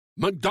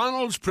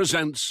McDonald's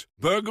presents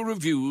Burger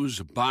Reviews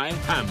by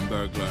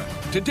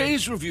Hamburglar.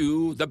 Today's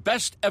review, the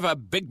best ever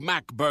Big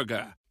Mac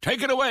burger.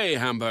 Take it away,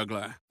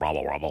 Hamburglar.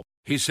 Rubble, rubble.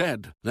 He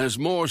said, there's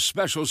more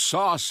special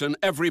sauce in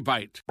every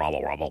bite.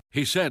 Rubble, rubble.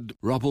 He said,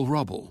 rubble,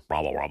 rubble.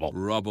 Rubble, rubble.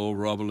 Rubble,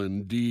 rubble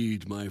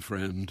indeed, my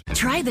friend.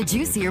 Try the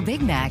juicier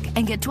Big Mac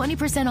and get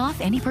 20% off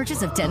any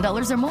purchase of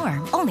 $10 or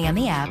more. Only on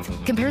the app.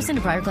 Comparison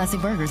to prior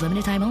classic burgers.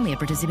 Limited time only at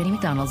participating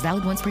McDonald's.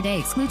 Valid once per day.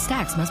 Excludes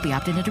tax. Must be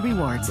opted into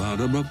rewards.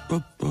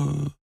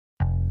 Ba-da-ba-ba-ba.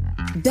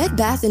 Bed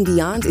Bath &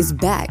 Beyond is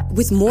back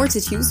with more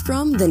to choose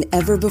from than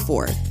ever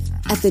before.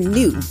 At the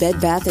new Bed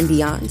Bath &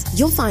 Beyond,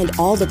 you'll find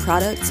all the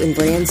products and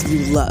brands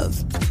you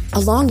love,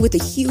 along with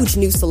a huge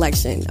new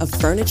selection of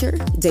furniture,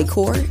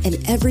 decor, and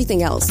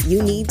everything else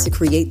you need to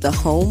create the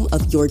home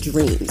of your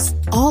dreams,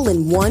 all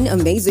in one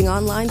amazing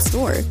online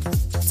store.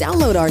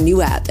 Download our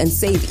new app and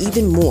save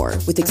even more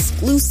with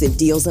exclusive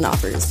deals and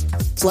offers.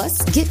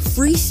 Plus, get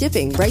free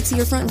shipping right to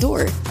your front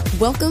door.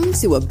 Welcome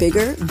to a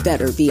bigger,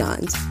 better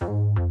Beyond.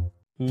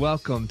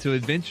 Welcome to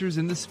Adventures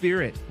in the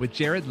Spirit with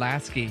Jared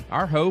Lasky.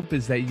 Our hope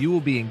is that you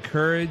will be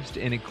encouraged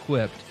and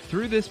equipped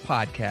through this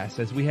podcast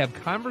as we have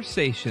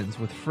conversations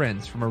with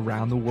friends from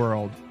around the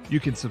world. You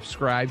can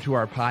subscribe to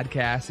our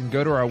podcast and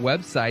go to our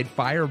website,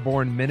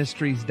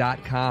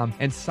 firebornministries.com,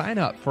 and sign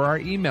up for our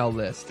email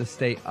list to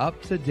stay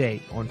up to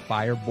date on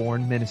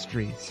Fireborn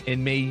Ministries.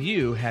 And may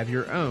you have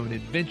your own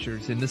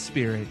adventures in the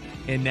Spirit.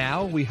 And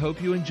now we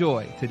hope you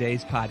enjoy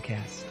today's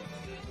podcast.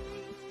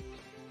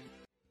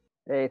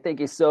 Hey, thank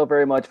you so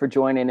very much for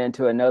joining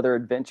into another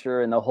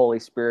adventure in the Holy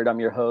Spirit. I'm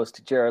your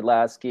host, Jared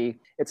Lasky.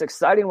 It's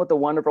exciting what the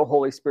wonderful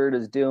Holy Spirit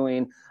is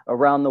doing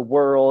around the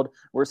world.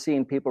 We're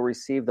seeing people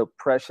receive the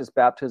precious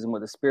baptism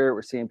with the Spirit.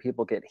 We're seeing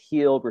people get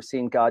healed. We're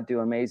seeing God do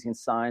amazing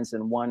signs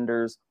and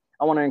wonders.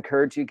 I want to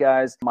encourage you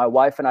guys. My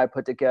wife and I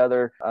put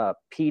together a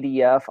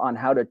PDF on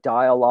how to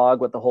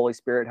dialogue with the Holy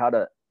Spirit, how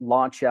to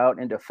launch out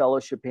into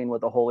fellowshipping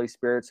with the Holy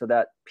Spirit. So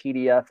that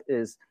PDF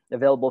is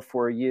available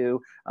for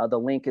you. The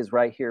link is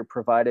right here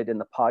provided in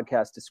the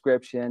podcast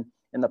description,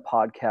 in the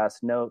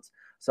podcast notes.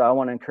 So I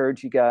want to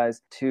encourage you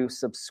guys to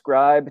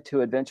subscribe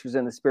to Adventures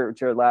in the Spirit with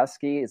Jared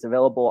Lasky. It's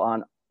available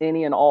on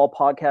any and all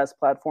podcast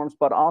platforms,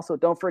 but also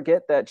don't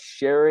forget that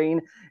sharing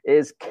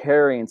is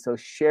caring. So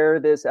share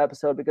this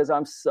episode because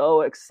I'm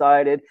so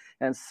excited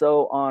and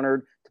so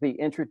honored to be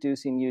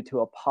introducing you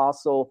to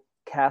Apostle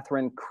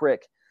Kathryn Krick.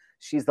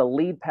 She's the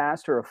lead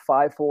pastor of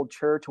Fivefold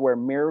Church, where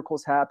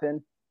miracles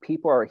happen.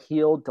 People are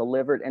healed,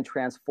 delivered, and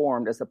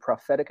transformed as the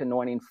prophetic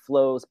anointing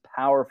flows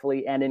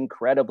powerfully and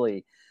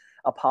incredibly.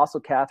 Apostle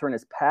Kathryn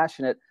is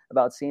passionate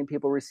about seeing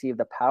people receive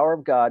the power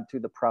of God through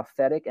the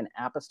prophetic and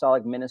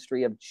apostolic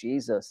ministry of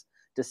Jesus,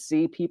 to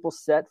see people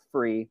set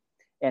free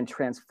and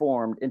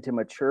transformed into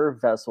mature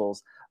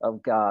vessels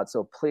of God.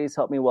 So please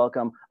help me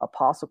welcome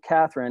Apostle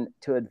Kathryn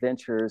to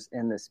Adventures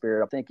in the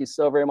Spirit. Thank you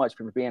so very much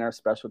for being our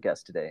special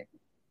guest today.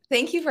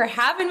 Thank you for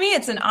having me.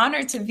 It's an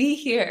honor to be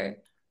here.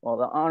 Well,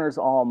 the honor's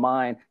all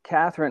mine.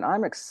 Kathryn,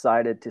 I'm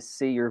excited to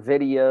see your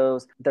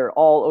videos. They're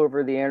all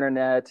over the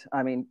internet.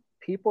 I mean,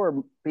 people are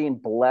being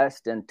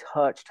blessed and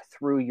touched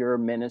through your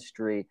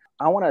ministry.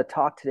 I want to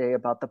talk today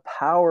about the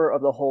power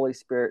of the Holy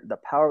Spirit, the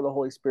power of the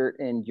Holy Spirit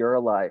in your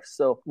life.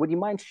 So would you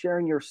mind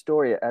sharing your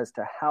story as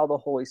to how the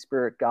Holy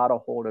Spirit got a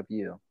hold of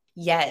you?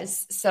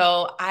 Yes.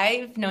 So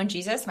I've known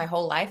Jesus my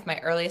whole life. My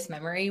earliest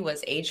memory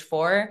was age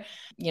 4,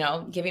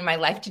 giving my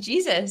life to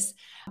Jesus.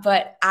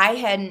 But I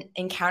hadn't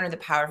encountered the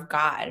power of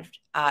God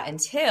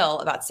until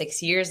about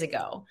 6 years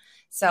ago.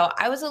 So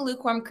I was a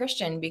lukewarm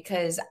Christian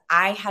because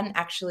I hadn't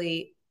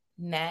actually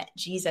met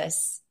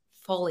Jesus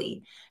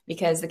fully,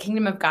 because the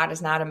kingdom of God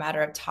is not a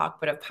matter of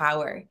talk, but of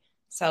power.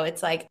 So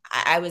it's like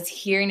I was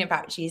hearing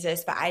about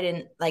Jesus, but I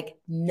didn't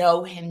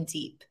know him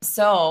deep.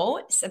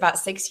 So about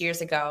 6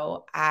 years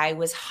ago, I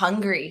was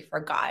hungry for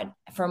God,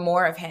 for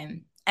more of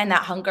him. And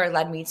that hunger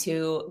led me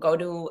to go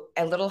to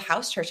a little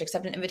house church,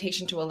 accept an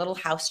invitation to a little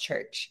house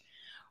church,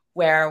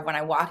 where when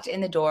I walked in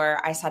the door,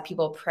 I saw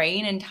people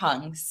praying in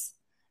tongues,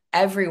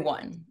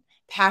 everyone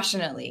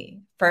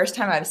passionately. First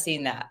time I've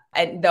seen that.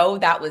 And though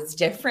that was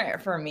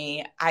different for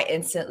me, I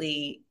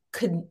instantly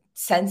could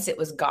sense it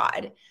was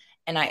God.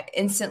 And I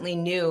instantly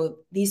knew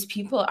these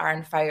people are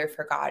on fire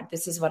for God.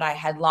 This is what I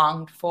had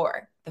longed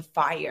for, the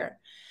fire.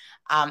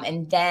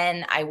 And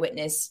then I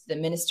witnessed the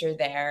minister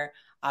there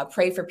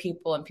pray for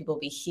people and people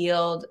be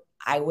healed.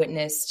 I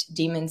witnessed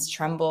demons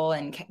tremble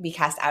and be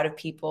cast out of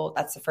people.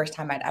 That's the first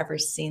time I'd ever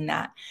seen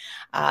that.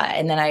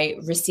 And then I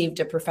received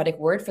a prophetic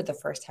word for the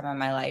first time in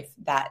my life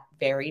that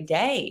very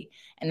day.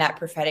 And that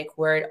prophetic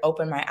word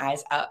opened my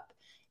eyes up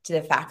to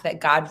the fact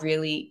that God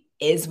really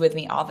is with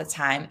me all the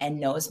time and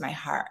knows my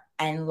heart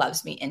and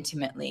loves me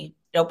intimately.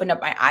 It opened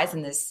up my eyes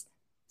in this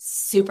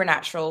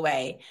supernatural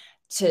way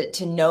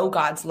to know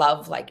God's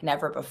love like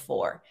never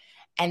before.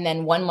 And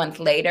then 1 month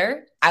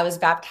later, I was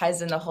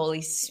baptized in the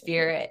Holy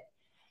Spirit.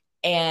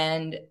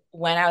 And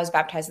when I was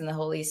baptized in the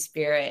Holy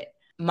Spirit,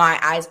 my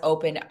eyes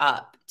opened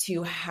up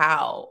to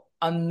how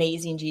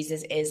amazing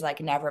Jesus is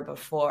like never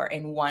before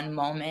in one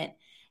moment.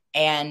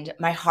 And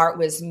my heart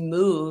was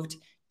moved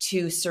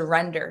to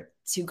surrender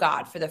to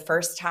God for the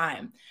first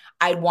time.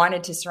 I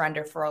wanted to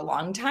surrender for a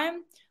long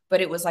time,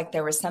 but it was like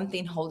there was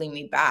something holding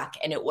me back.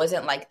 And it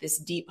wasn't like this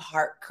deep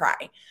heart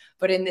cry.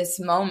 But in this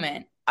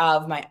moment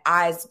of my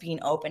eyes being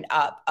opened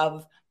up,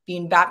 of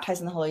being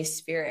baptized in the Holy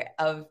Spirit,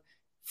 of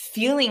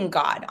feeling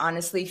God,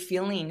 honestly,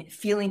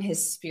 feeling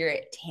his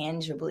spirit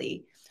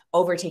tangibly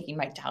overtaking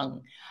my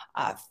tongue,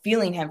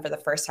 feeling him for the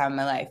first time in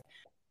my life,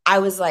 I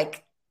was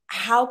like,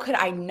 how could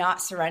I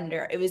not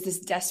surrender? It was this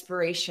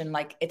desperation.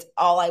 Like, it's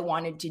all I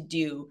wanted to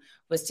do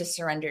was to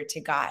surrender to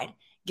God,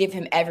 give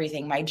him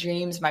everything, my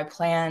dreams, my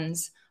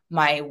plans,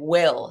 my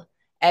will,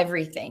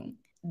 everything.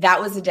 That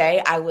was the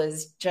day I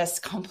was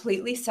just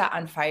completely set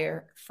on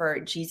fire for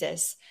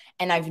Jesus.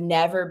 And I've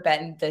never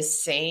been the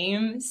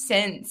same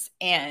since.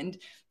 And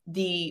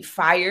the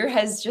fire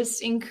has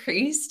just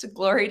increased.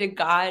 Glory to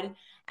God.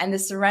 And the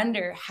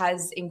surrender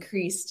has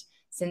increased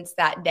since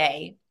that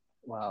day.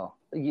 Wow.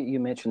 You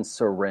mentioned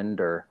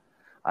surrender.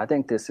 I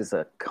think this is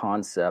a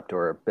concept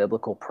or a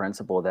biblical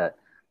principle that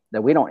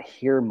we don't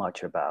hear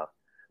much about,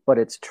 but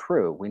it's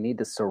true. We need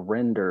to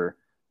surrender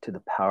to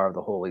the power of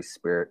the Holy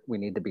Spirit. We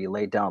need to be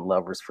laid down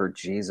lovers for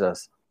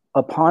Jesus.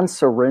 Upon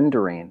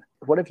surrendering,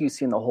 what have you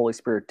seen the Holy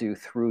Spirit do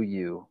through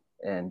you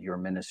and your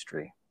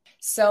ministry?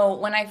 So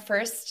when I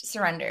first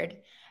surrendered,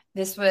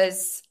 this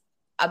was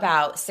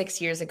about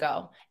 6 years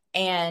ago.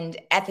 And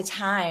at the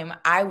time,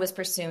 I was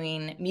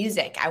pursuing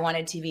music. I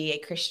wanted to be a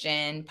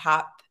Christian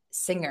pop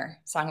singer,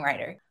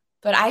 songwriter.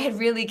 But I had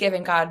really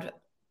given God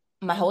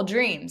my whole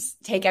dreams.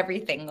 Take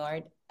everything,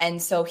 Lord.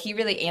 And so he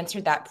really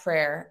answered that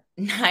prayer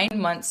 9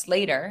 months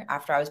later,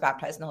 after I was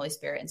baptized in the Holy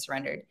Spirit and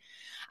surrendered.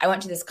 I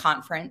went to this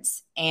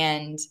conference,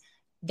 and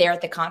there at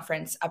the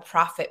conference, a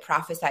prophet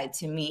prophesied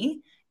to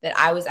me that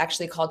I was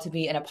actually called to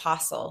be an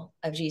apostle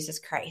of Jesus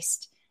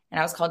Christ. And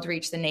I was called to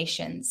reach the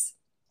nations.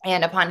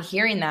 And upon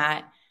hearing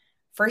that,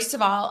 first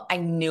of all, I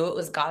knew it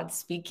was God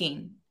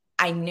speaking.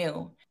 I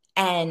knew.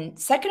 And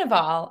second of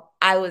all,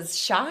 I was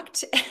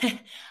shocked.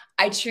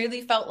 I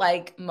truly felt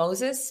like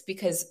Moses,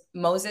 because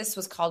Moses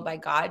was called by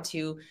God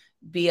to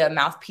be a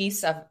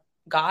mouthpiece of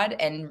God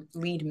and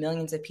lead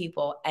millions of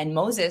people. And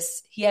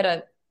Moses, he had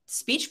a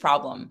speech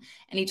problem.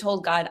 And he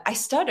told God, I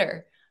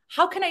stutter.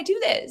 How can I do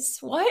this?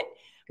 What?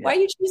 Yeah. Why are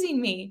you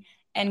choosing me?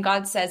 And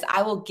God says,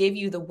 I will give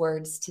you the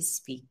words to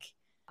speak.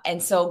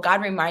 And so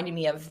God reminded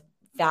me of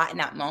that in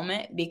that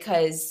moment,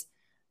 because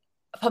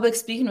public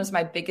speaking was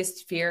my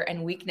biggest fear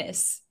and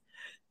weakness.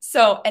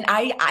 So, and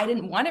I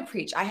didn't want to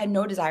preach. I had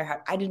no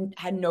desire.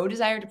 Had no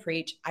desire to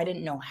preach. I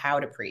didn't know how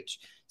to preach.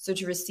 So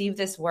to receive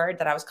this word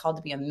that I was called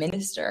to be a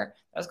minister,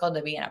 I was called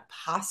to be an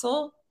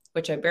apostle,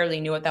 which I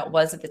barely knew what that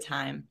was at the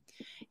time,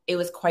 it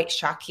was quite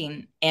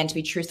shocking. And to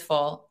be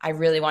truthful, I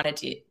really wanted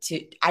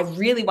I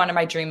really wanted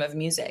my dream of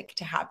music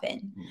to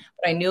happen,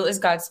 but I knew it was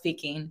God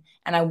speaking,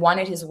 and I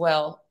wanted his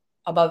will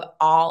above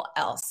all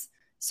else.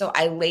 So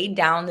I laid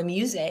down the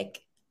music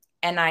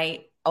and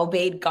I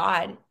obeyed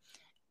God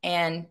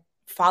and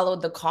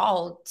followed the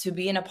call to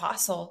be an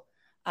apostle.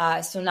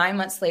 So 9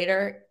 months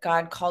later,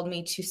 God called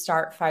me to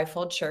start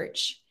Fivefold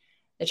Church,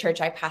 the church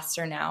I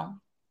pastor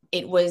now.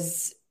 It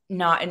was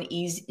not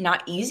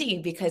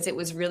easy because it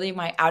was really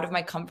out of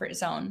my comfort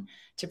zone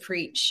to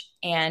preach.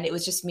 And it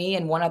was just me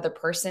and one other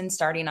person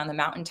starting on the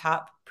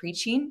mountaintop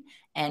preaching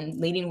and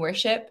leading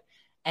worship.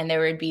 And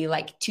there would be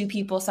like 2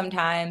 people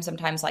sometimes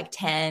like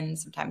 10,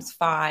 sometimes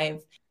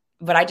 5.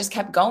 But I just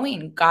kept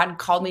going. God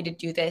called me to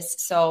do this.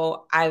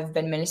 So I've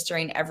been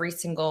ministering every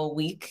single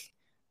week,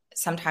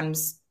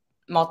 sometimes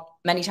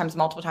many times,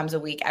 multiple times a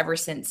week, ever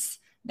since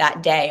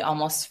that day,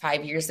 almost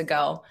 5 years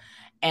ago.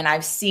 And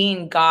I've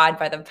seen God,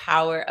 by the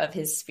power of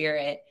his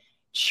Spirit,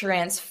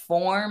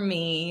 transform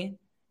me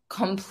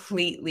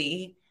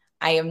completely.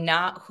 I am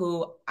not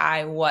who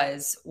I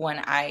was when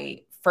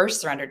I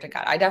first surrendered to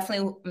God. I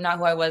definitely am not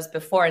who I was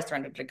before I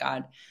surrendered to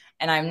God.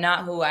 And I'm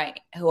not who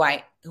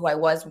I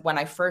was when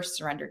I first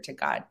surrendered to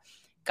God.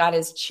 God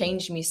has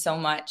changed me so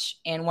much.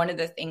 And one of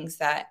the things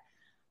that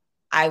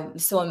I'm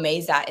so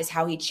amazed at is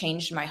how he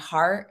changed my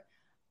heart.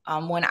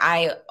 When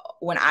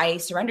I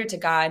surrendered to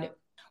God,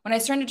 when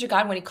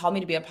he called me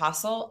to be an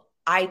apostle,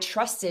 I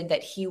trusted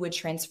that he would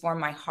transform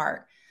my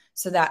heart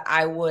so that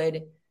I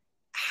would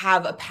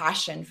have a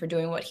passion for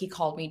doing what he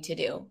called me to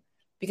do.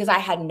 Because I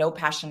had no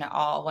passion at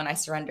all when I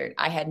surrendered.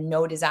 I had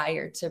no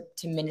desire to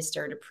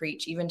minister, to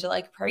preach, even to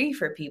like pray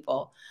for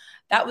people.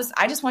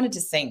 I just wanted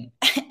to sing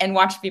and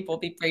watch people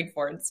be prayed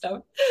for and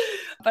stuff.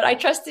 But I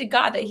trusted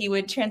God that he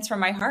would transform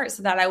my heart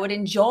so that I would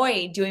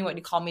enjoy doing what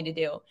he called me to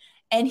do.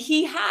 And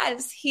he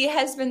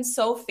has been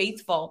so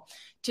faithful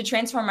to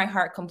transform my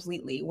heart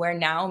completely, where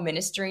now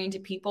ministering to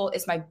people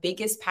is my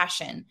biggest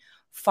passion,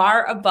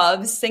 far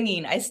above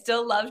singing. I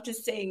still love to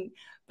sing,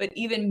 but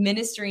even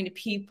ministering to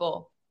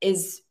people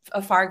is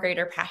a far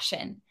greater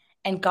passion.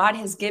 And God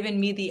has given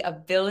me the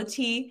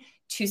ability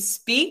to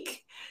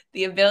speak,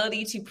 the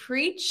ability to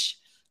preach.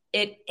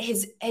 It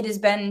has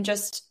been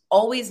just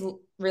always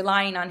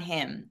relying on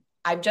him.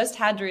 I've just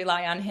had to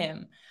rely on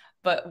him.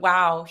 But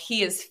wow,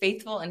 he is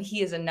faithful and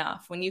he is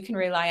enough. When you can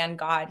rely on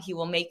God, he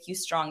will make you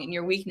strong. In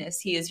your weakness,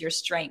 he is your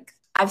strength.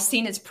 I've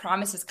seen his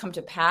promises come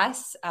to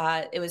pass.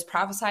 It was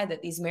prophesied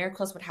that these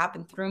miracles would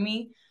happen through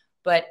me.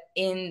 But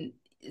in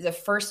the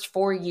first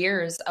 4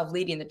 years of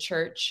leading the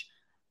church,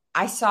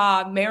 I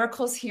saw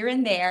miracles here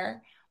and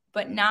there,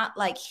 but not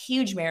like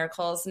huge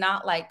miracles,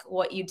 not like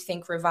what you'd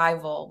think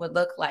revival would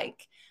look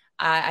like.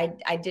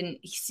 I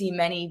didn't see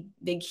many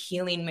big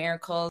healing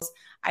miracles.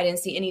 I didn't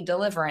see any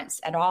deliverance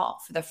at all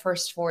for the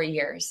first 4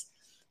 years.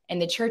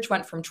 And the church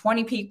went from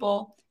 20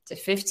 people to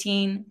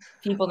 15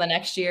 people the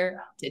next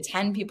year, to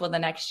 10 people the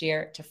next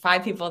year, to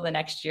 5 people the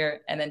next year.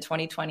 And then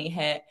 2020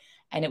 hit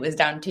and it was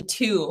down to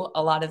 2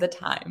 a lot of the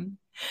time.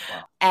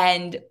 Wow.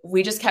 And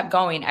we just kept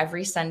going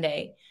every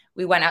Sunday.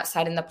 We went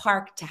outside in the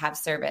park to have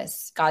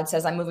service. God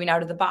says, I'm moving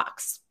out of the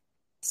box.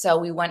 So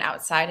we went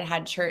outside and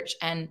had church,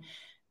 and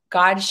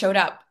God showed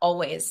up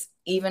always,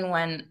 even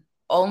when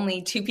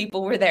only 2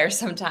 people were there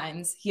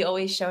sometimes. He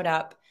always showed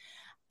up.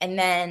 And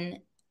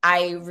then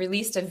I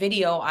released a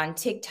video on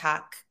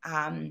TikTok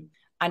on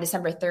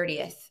December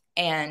 30th,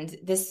 and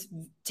this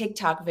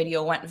TikTok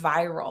video went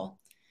viral.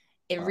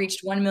 It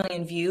reached 1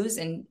 million views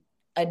in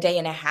a day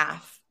and a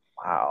half.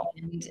 Wow.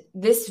 And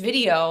this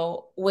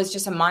video was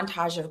just a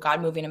montage of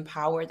God moving in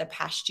power the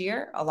past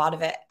year, a lot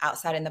of it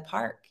outside in the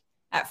park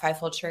at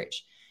Fivefold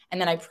Church.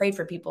 And then I prayed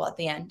for people at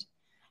the end.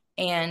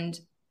 And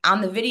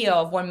on the video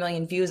of 1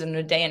 million views in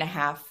a day and a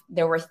half,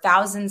 there were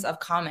thousands of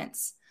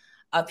comments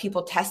of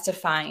people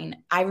testifying,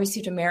 I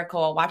received a miracle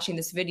while watching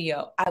this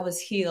video. I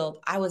was healed.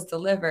 I was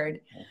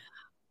delivered.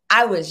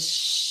 I was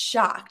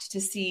shocked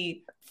to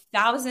see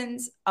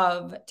thousands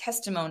of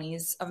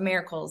testimonies of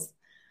miracles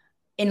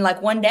in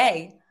like one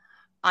day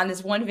on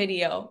this one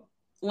video,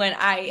 when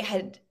I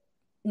had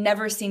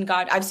never seen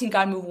God. I've seen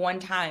God move one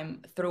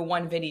time through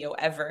one video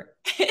ever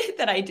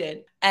that I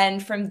did.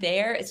 And from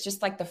there, it's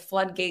just like the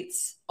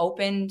floodgates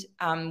opened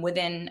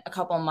within a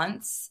couple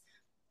months.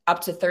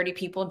 Up to 30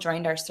 people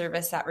joined our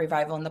service at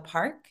Revival in the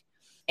Park.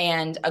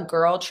 And a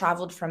girl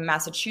traveled from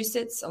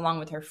Massachusetts along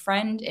with her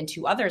friend and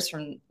 2 others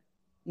from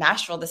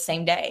Nashville the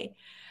same day.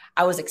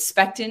 I was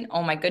expectant.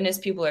 Oh my goodness,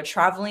 people are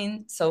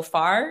traveling so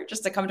far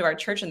just to come to our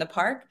church in the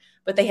park.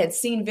 But they had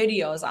seen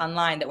videos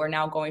online that were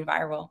now going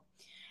viral.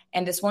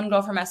 And this one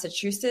girl from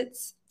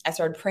Massachusetts, I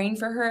started praying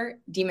for her.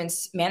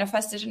 Demons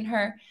manifested in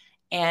her.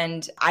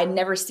 And I'd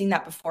never seen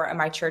that before at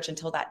my church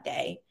until that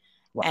day.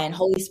 Wow. And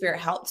Holy Spirit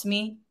helped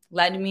me,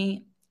 led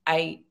me.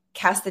 I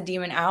cast the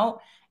demon out,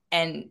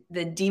 and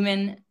the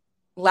demon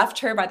left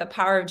her by the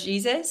power of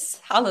Jesus.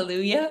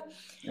 Hallelujah.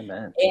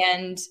 Amen.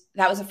 And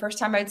that was the first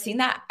time I'd seen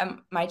that at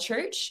my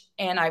church.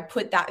 And I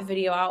put that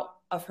video out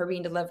of her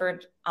being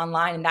delivered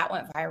online, and that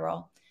went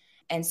viral.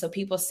 And so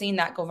people seeing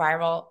that go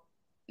viral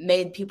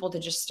made people to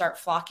just start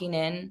flocking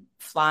in,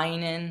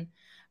 flying in,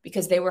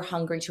 because they were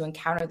hungry to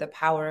encounter the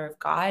power of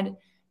God,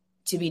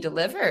 to be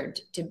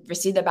delivered, to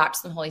receive the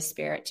baptism of the Holy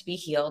Spirit, to be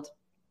healed.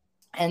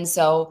 And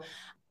so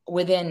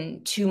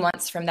within 2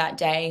 months from that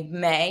day,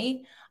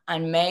 mid-May,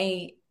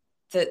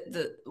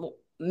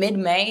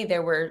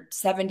 there were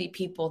 70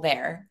 people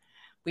there.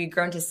 We'd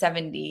grown to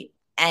 70.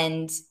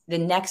 And the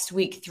next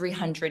week,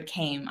 300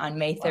 came on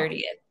May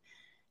 30th. Wow.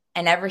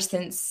 And ever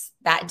since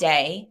that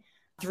day,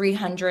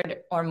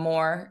 300 or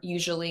more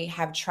usually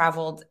have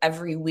traveled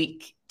every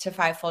week to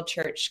Fivefold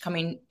Church,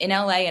 coming in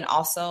LA and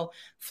also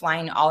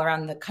flying all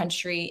around the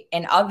country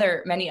and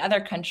many other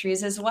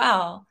countries as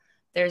well.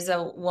 There's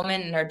a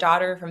woman and her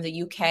daughter from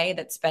the UK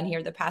that's been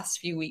here the past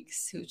few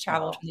weeks who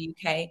traveled from the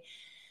UK,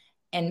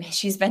 and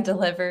she's been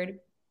delivered.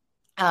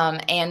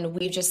 And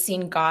we've just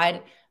seen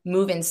God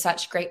move in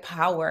such great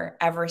power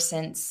ever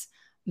since.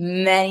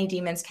 Many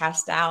demons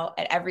cast out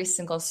at every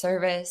single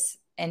service,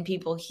 and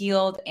people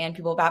healed, and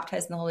people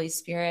baptized in the Holy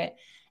Spirit,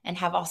 and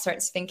have all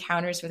sorts of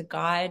encounters with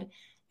God.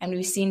 And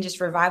we've seen just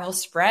revival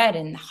spread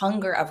and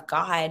hunger of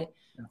God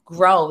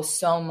grow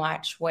so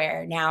much,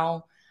 where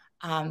now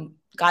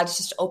God's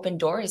just opened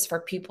doors for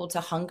people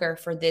to hunger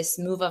for this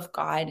move of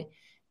God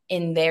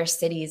in their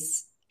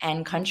cities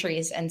and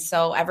countries. And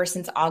so ever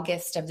since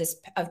August of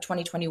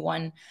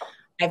 2021,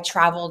 I've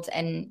traveled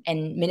and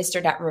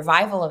ministered at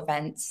revival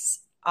events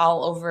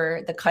all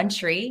over the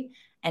country.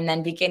 And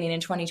then beginning in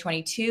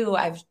 2022,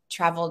 I've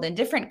traveled in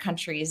different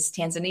countries,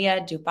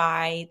 Tanzania,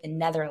 Dubai, the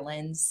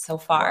Netherlands so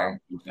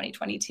far in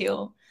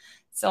 2022.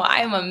 So I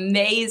am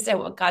amazed at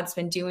what God's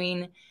been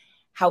doing,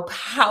 how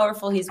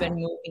powerful he's been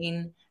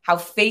moving, how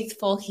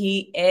faithful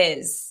he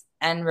is.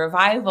 And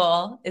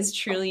revival is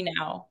truly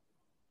now.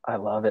 I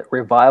love it.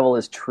 Revival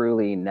is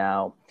truly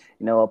now.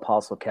 You know,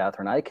 Apostle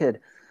Kathryn, I could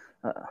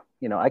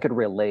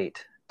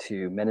relate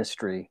to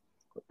ministry,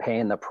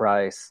 paying the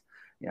price,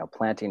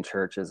 planting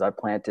churches. I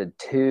planted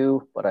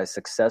 2, but I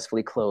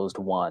successfully closed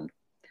 1.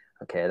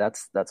 Okay,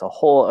 that's a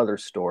whole other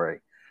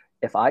story.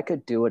 If I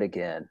could do it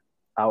again,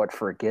 I would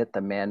forget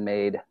the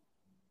man-made,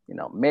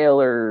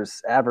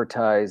 mailers,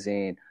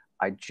 advertising.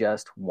 I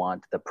just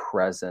want the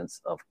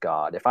presence of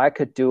God. If I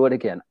could do it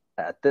again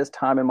at this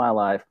time in my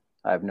life,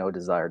 I have no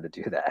desire to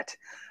do that.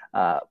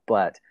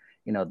 But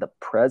The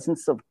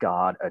presence of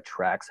God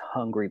attracts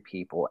hungry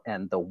people,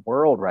 and the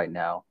world right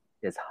now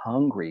is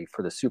hungry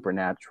for the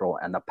supernatural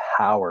and the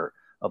power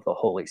of the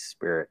Holy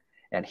Spirit.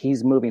 And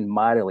he's moving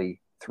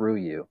mightily through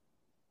you.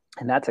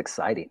 And that's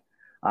exciting.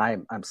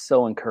 I'm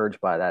so encouraged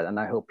by that. And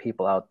I hope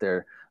people out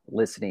there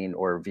listening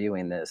or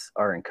viewing this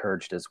are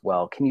encouraged as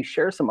well. Can you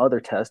share some other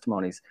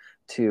testimonies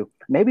to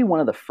maybe one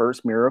of the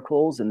first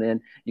miracles? And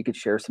then you could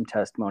share some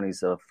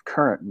testimonies of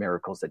current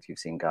miracles that you've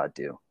seen God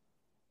do.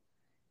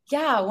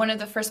 Yeah, one of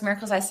the first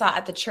miracles I saw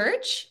at the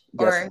church?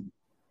 Yes,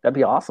 that'd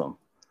be awesome.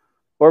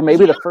 Or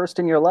maybe the first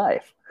in your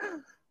life.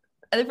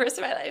 The first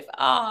in my life.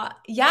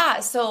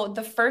 Yeah. So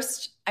the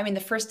first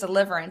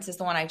deliverance is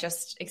the one I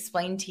just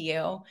explained to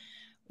you,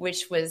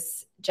 which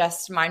was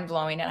just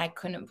mind-blowing. And I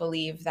couldn't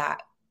believe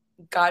that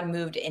God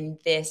moved in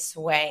this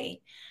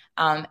way.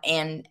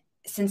 And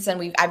since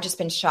then, I've just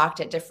been shocked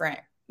at different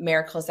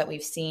miracles that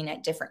we've seen,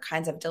 at different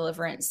kinds of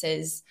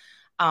deliverances.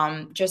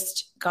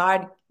 Just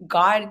God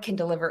can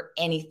deliver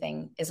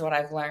anything, is what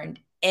I've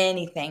learned.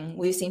 Anything.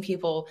 We've seen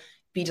people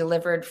be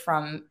delivered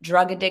from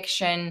drug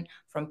addiction,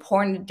 from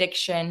porn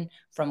addiction,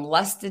 from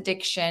lust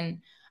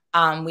addiction.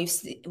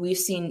 We've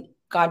seen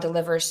God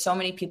deliver so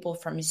many people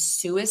from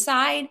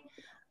suicide.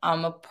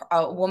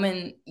 A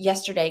woman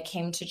yesterday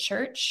came to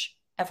church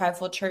at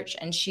Fivefold Church,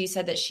 and she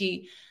said that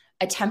she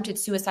attempted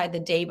suicide the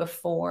day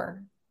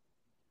before.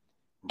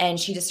 And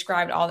she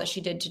described all that she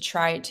did to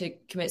try to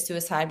commit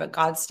suicide, but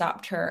God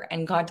stopped her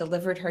and God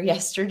delivered her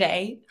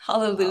yesterday.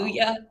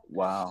 Hallelujah.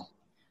 Wow.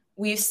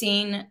 We've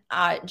seen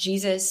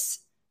Jesus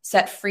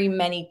set free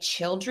many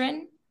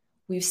children.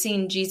 We've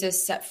seen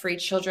Jesus set free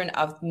children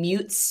of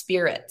mute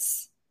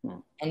spirits.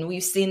 And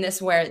we've seen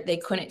this where they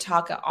couldn't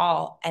talk at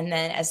all. And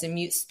then as a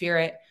mute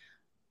spirit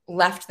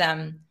left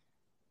them,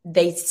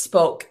 they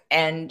spoke.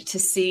 And to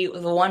see,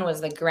 the one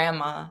was the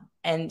grandma,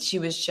 and she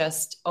was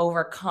just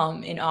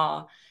overcome in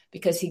awe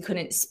because he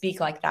couldn't speak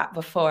like that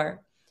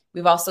before.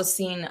 We've also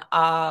seen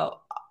a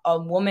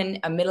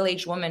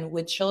middle-aged woman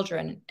with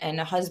children and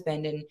a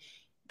husband, and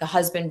the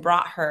husband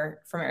brought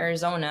her from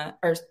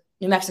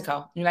New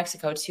Mexico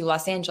to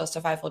Los Angeles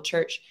to Fivefold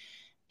Church.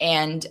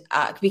 And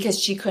because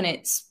she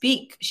couldn't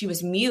speak, she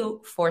was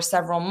mute for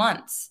several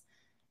months.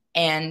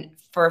 And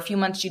for a few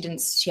months,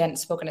 she hadn't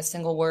spoken a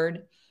single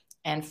word.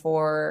 And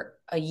for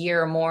a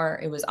year or more,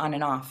 it was on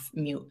and off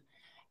mute.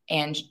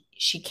 And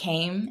she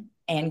came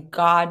and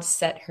God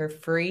set her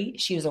free.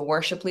 She was a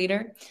worship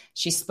leader.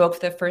 She spoke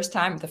for the first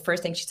time. The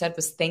first thing she said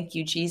was, "Thank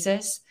you,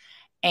 Jesus."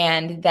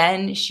 And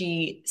then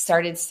she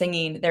started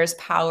singing, "There's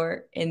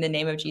power in the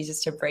name of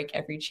Jesus to break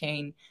every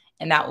chain."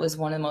 And that was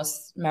one of the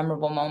most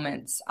memorable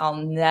moments I'll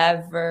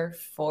never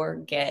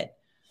forget.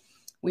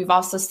 We've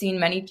also seen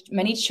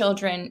many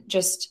children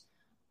just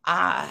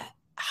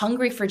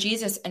hungry for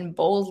Jesus and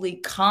boldly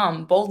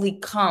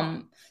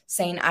come,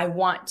 saying, "I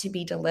want to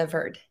be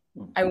delivered.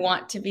 I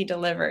want to be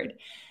delivered."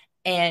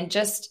 And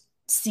just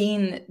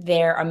seeing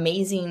their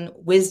amazing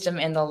wisdom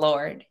in the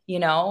Lord,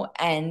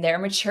 and their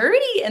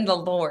maturity in the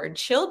Lord.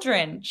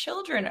 Children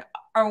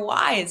are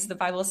wise. The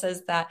Bible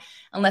says that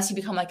unless you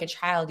become like a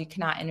child, you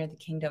cannot enter the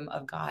kingdom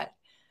of God.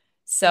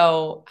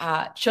 So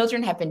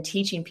children have been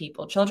teaching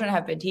people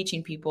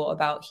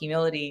about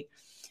humility,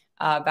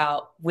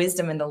 about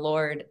wisdom in the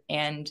Lord,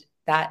 and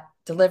that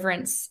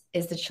deliverance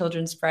is the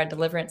children's bread.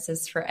 Deliverance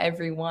is for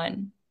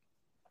everyone.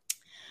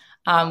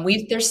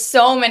 There's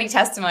so many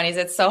testimonies.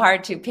 It's so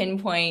hard to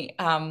pinpoint,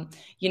 the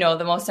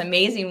most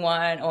amazing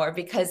one, or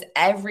because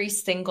every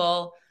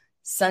single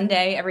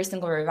Sunday, every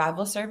single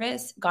revival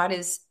service, God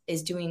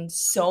is doing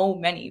so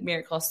many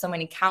miracles, so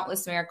many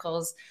countless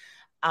miracles,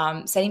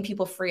 setting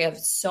people free of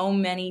so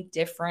many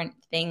different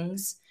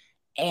things,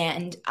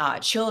 and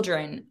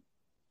children,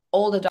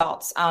 old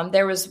adults.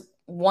 There was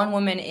one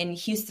woman in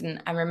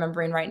Houston, I'm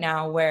remembering right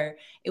now, where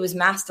it was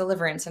mass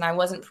deliverance, and I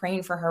wasn't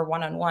praying for her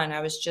one-on-one.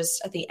 I was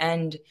just at the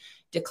end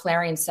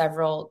declaring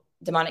several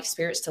demonic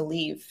spirits to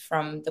leave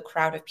from the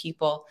crowd of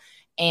people.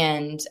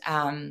 And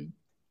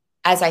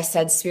as I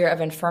said, "Spirit of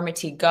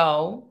infirmity,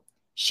 go,"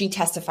 she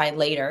testified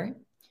later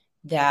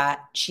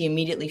that she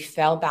immediately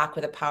fell back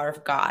with the power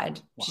of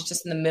God. Wow. She's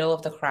just in the middle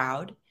of the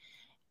crowd.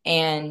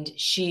 And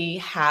she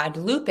had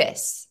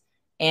lupus.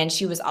 And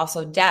she was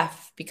also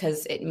deaf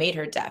because it made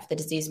her deaf. The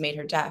disease made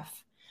her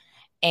deaf.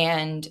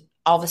 And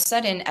all of a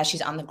sudden, as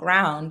she's on the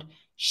ground,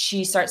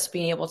 she starts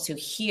being able to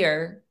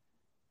hear.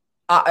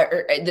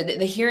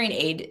 The hearing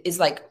aid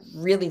is like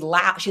really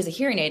loud. She has a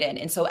hearing aid in,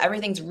 and so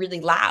everything's really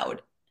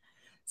loud.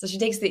 So she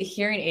takes the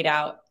hearing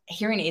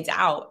aids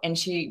out, and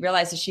she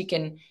realizes she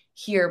can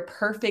hear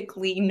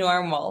perfectly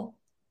normal.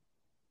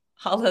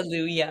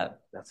 Hallelujah.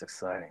 That's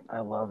exciting.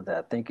 I love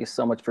that. Thank you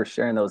so much for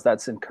sharing those.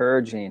 That's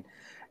encouraging.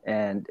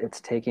 And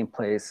it's taking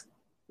place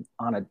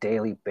on a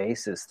daily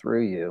basis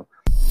through you.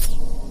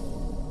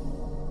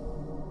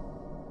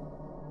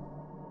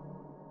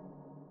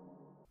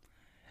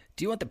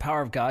 Do you want the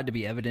power of God to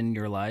be evident in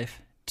your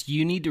life? Do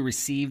you need to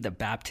receive the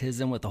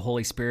baptism with the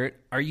Holy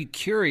Spirit? Are you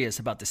curious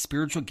about the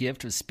spiritual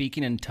gift of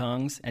speaking in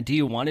tongues, and do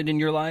you want it in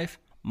your life?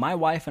 My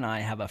wife and I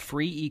have a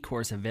free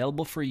e-course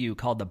available for you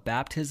called The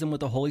Baptism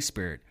with the Holy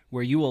Spirit,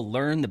 where you will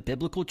learn the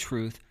biblical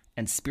truth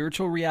and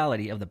spiritual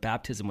reality of the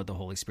baptism with the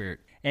Holy Spirit.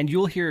 And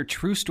you'll hear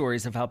true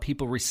stories of how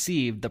people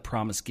received the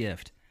promised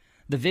gift.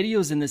 The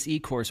videos in this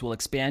e-course will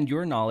expand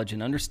your knowledge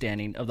and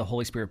understanding of the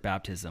Holy Spirit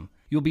baptism.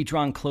 You'll be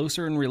drawn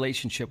closer in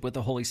relationship with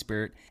the Holy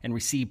Spirit and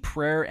receive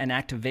prayer and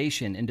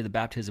activation into the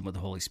baptism with the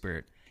Holy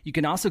Spirit. You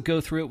can also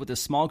go through it with a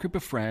small group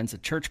of friends, a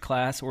church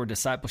class, or a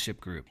discipleship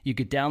group. You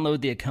could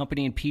download the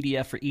accompanying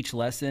PDF for each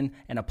lesson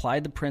and apply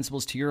the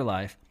principles to your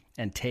life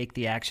and take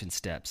the action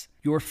steps.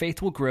 Your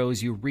faith will grow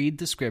as you read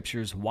the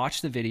scriptures,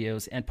 watch the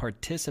videos, and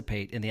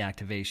participate in the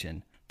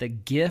activation. The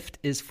gift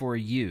is for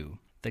you.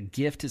 The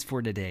gift is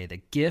for today.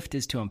 The gift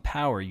is to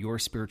empower your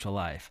spiritual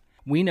life.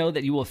 We know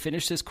that you will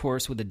finish this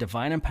course with the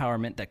divine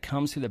empowerment that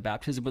comes through the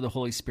baptism with the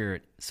Holy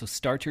Spirit, so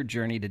start your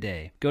journey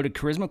today. Go to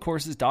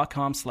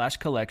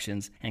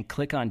charismacourses.com/collections and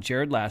click on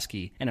Jared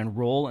Lasky and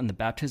enroll in the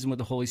Baptism with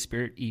the Holy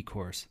Spirit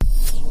e-course.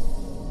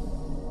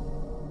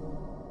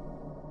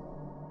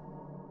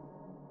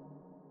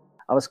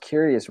 I was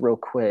curious real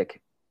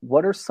quick,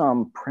 what are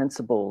some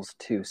principles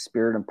to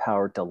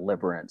spirit-empowered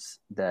deliverance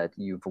that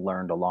you've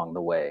learned along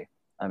the way?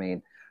 I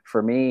mean,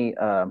 for me,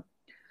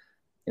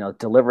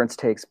 deliverance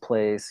takes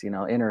place,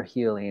 inner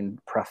healing,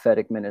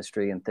 prophetic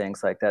ministry, and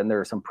things like that. And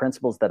there are some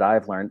principles that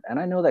I've learned, and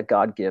I know that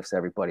God gifts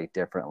everybody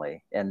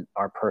differently, and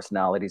our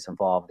personalities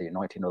involved, the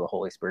anointing of the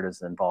Holy Spirit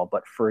is involved.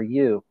 But for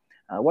you,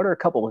 what are a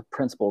couple of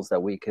principles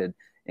that we could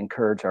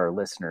encourage our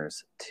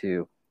listeners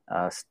to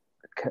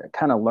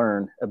kind of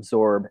learn,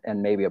 absorb,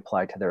 and maybe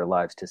apply to their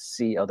lives to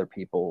see other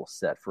people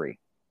set free?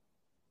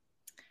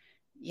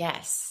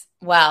 Yes.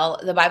 Well,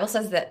 the Bible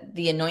says that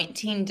the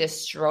anointing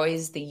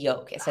destroys the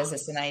yoke. It says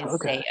this in Isaiah.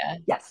 Okay.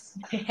 Yes.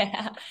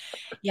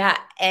 Yeah.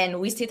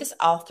 And we see this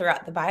all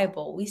throughout the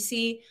Bible. We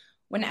see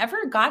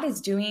whenever God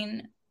is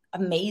doing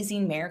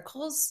amazing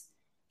miracles,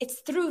 it's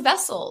through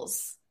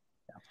vessels.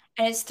 Yeah.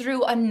 And it's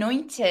through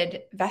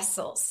anointed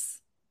vessels.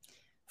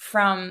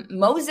 From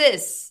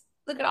Moses,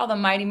 look at all the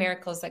mighty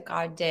miracles that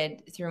God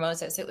did through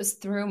Moses. It was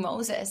through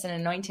Moses, an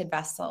anointed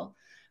vessel,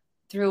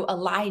 through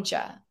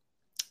Elijah,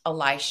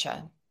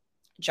 Elisha,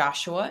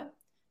 Joshua,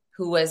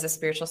 who was a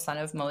spiritual son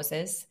of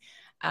Moses,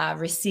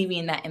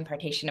 receiving that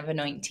impartation of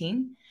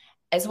anointing,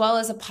 as well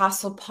as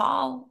Apostle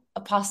Paul,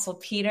 Apostle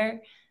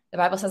Peter. The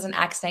Bible says in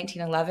Acts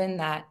 19:11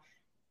 that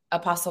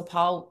Apostle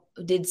Paul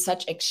did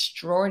such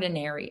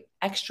extraordinary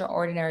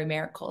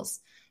miracles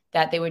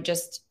that they would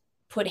just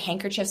put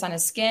handkerchiefs on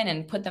his skin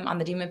and put them on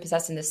the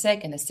demon-possessed and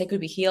the sick would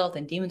be healed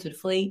and demons would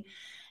flee.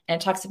 And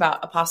it talks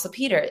about Apostle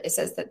Peter. It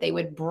says that they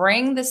would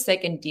bring the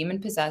sick and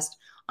demon-possessed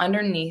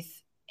underneath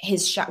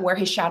where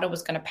his shadow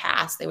was going to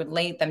pass. They would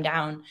lay them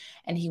down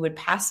and he would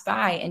pass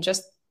by, and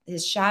just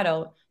his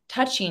shadow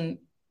touching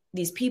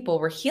these people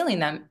were healing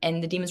them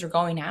and the demons were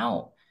going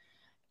out.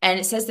 And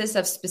it says this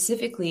of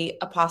specifically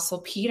Apostle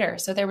Peter.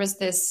 So there was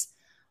this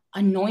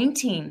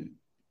anointing.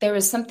 There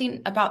was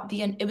something about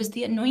it was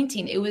the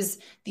anointing. It was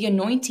the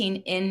anointing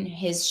in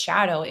his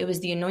shadow. It was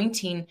the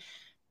anointing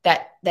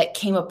that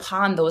came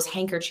upon those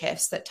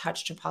handkerchiefs that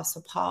touched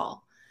Apostle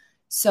Paul.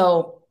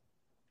 So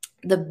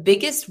the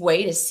biggest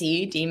way to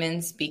see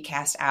demons be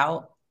cast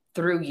out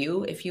through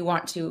you, if you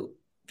want to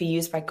be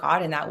used by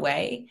God in that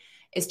way,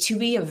 is to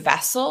be a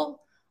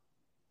vessel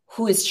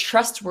who is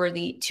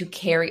trustworthy to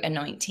carry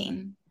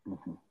anointing.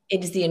 Mm-hmm.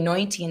 It is the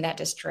anointing that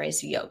destroys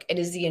the yoke. It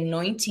is the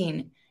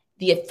anointing,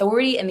 the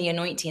authority and the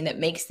anointing that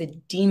makes the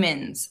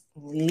demons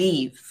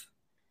leave.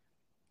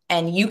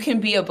 And you can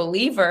be a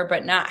believer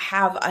but not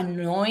have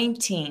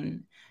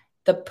anointing,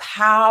 the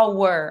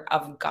power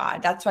of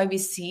God. That's why we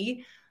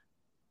see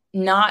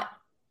not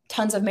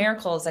tons of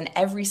miracles in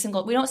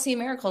we don't see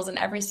miracles in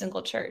every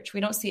single church. We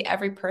don't see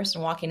every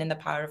person walking in the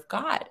power of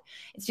God.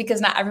 It's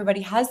because not everybody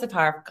has the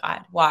power of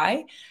God.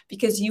 Why?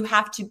 Because you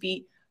have to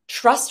be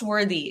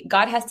trustworthy.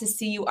 God has to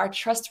see you are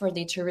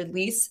trustworthy to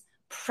release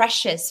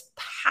precious,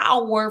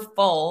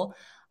 powerful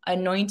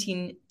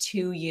anointing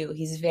to you.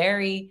 He's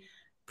very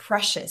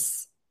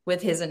precious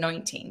with his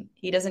anointing.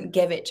 He doesn't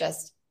give it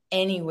just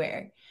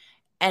anywhere.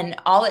 And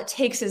all it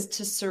takes is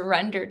to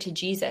surrender to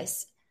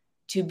Jesus,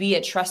 to be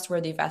a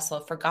trustworthy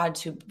vessel for God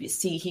to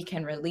see he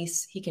can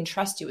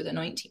trust you with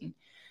anointing.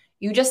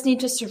 You just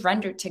need to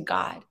surrender to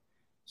God.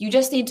 You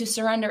just need to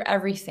surrender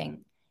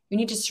everything. You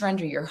need to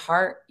surrender your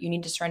heart. You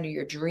need to surrender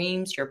your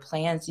dreams, your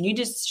plans. You need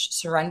to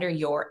surrender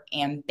your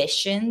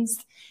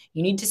ambitions.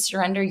 You need to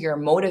surrender your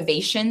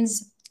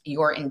motivations,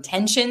 your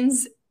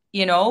intentions,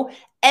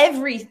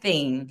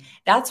 everything.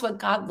 That's what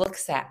God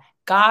looks at.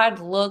 God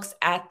looks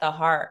at the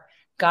heart.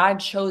 God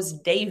chose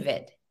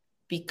David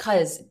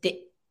because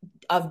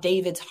of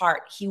David's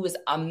heart. He was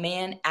a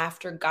man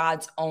after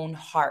God's own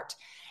heart.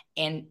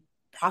 And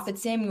Prophet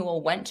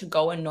Samuel went to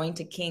go anoint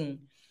a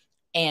king.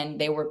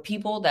 And they were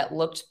people that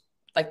looked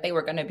like they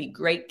were going to be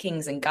great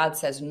kings. And God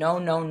says, no,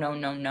 no, no,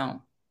 no,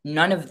 no.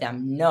 None of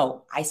them.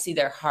 No, I see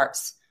their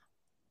hearts.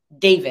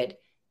 David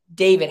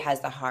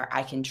has the heart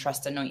I can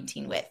trust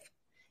anointing with.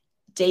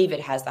 David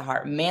has the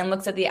heart. Man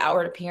looks at the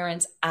outward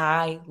appearance.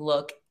 I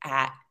look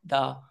at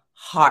the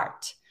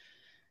heart.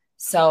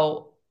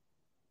 So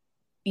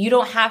you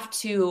don't have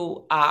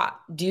to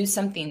do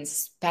something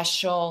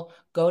special,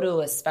 go to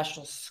a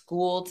special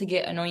school to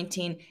get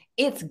anointing.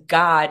 It's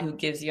God who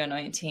gives you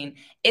anointing.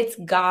 It's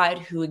God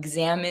who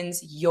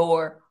examines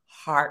your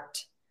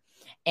heart.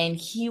 And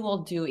he will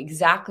do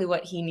exactly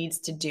what he needs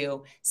to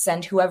do.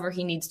 Send whoever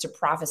he needs to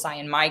prophesy,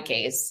 in my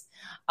case.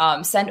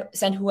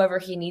 Send whoever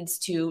he needs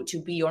to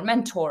be your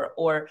mentor,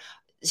 or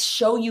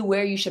show you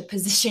where you should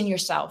position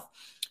yourself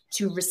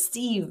to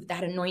receive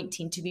that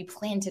anointing, to be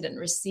planted and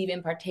receive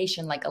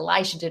impartation like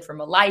Elisha did from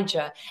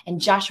Elijah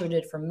and Joshua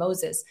did from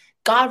Moses.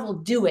 God will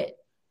do it.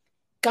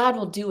 God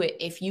will do it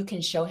if you can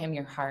show him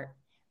your heart.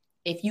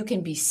 If you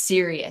can be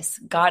serious.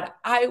 God,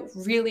 I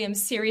really am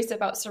serious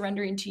about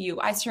surrendering to you.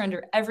 I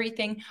surrender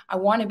everything. I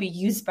want to be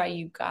used by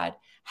you, God.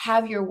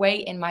 Have your way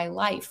in my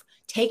life.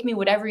 Take me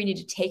whatever you need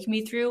to take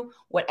me through,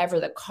 whatever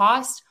the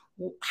cost,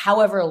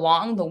 however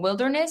long the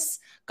wilderness.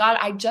 God,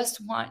 I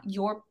just want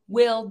your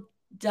will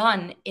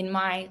done in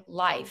my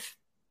life.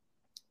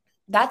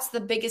 That's the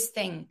biggest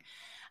thing,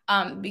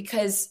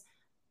 because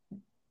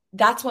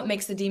that's what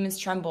makes the demons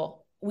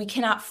tremble. We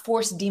cannot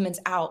force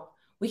demons out.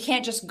 We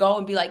can't just go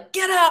and be like,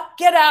 get out,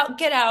 get out,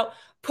 get out,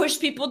 push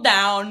people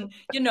down.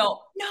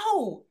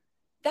 No,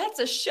 that's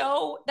a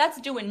show. That's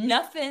doing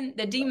nothing.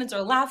 The demons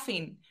are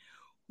laughing.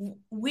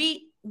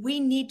 We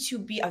need to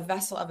be a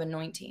vessel of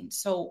anointing.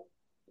 So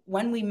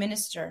when we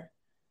minister,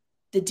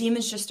 the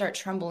demons just start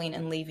trembling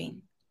and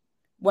leaving.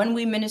 When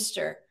we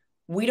minister,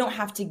 we don't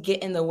have to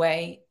get in the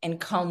way and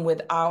come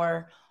with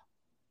our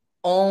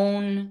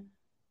own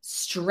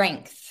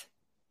strength,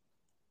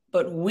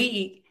 but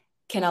we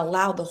can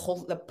allow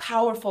the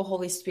powerful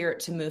Holy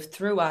Spirit to move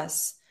through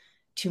us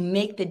to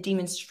make the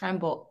demons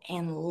tremble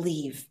and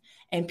leave.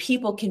 And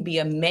people can be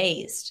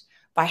amazed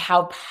by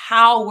how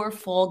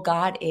powerful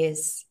God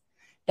is,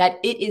 that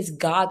it is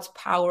God's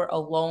power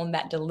alone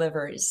that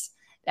delivers,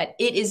 that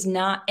it is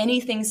not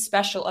anything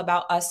special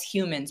about us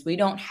humans. We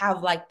don't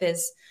have like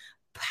this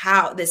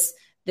power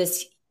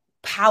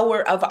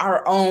of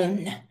our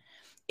own.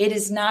 It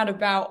is not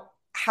about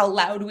how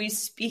loud we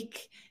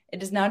speak.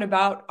 It is not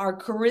about our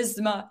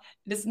charisma.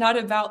 It is not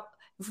about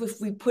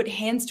if we put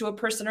hands to a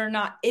person or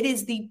not. It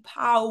is the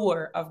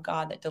power of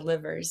God that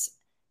delivers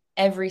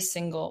every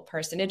single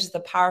person. It is the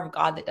power of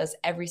God that does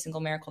every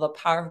single miracle, the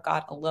power of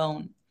God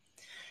alone.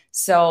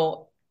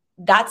 So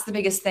that's the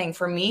biggest thing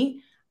for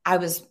me. I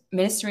was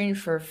ministering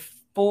for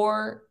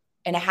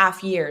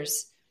 4.5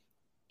 years,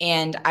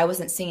 and I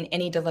wasn't seeing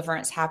any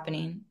deliverance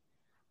happening.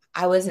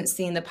 I wasn't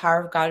seeing the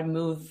power of God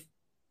move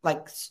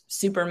like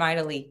super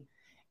mightily.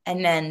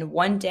 And then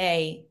one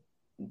day,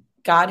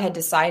 God had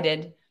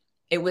decided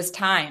it was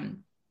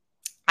time.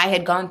 I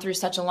had gone through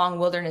such a long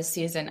wilderness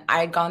season. I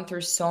had gone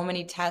through so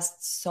many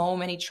tests, so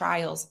many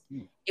trials.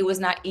 It was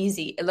not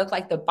easy. It looked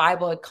like the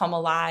Bible had come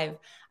alive.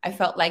 I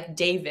felt like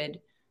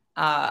David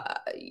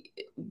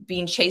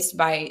being chased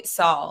by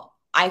Saul.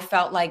 I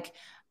felt like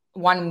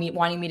wanting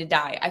me to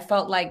die. I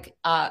felt like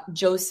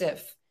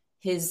Joseph,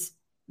 his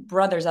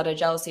brothers out of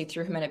jealousy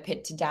threw him in a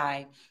pit to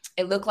die.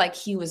 It looked like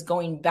he was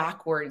going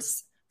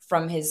backwards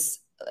from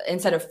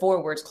instead of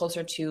forwards,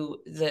 closer to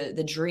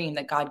the dream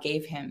that God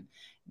gave him.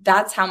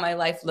 That's how my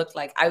life looked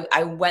like.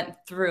 I went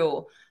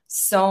through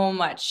so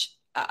much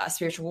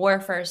spiritual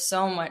warfare,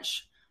 so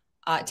much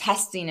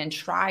testing and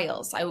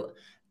trials. I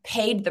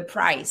paid the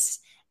price.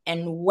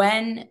 And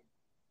when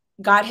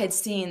God had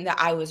seen that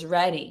I was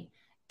ready,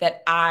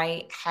 that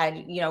I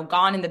had,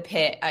 gone in the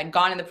pit, I'd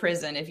gone in the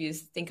prison. If you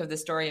think of the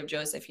story of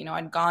Joseph,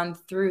 I'd gone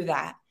through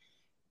that.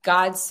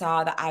 God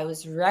saw that I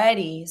was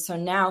ready. So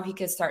now he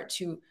could start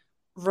to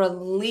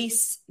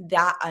release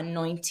that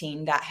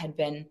anointing that had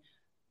been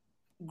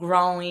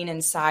growing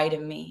inside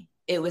of me.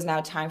 It was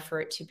now time for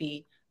it to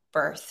be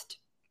birthed.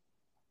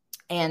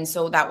 And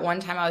so that one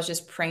time I was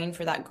just praying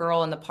for that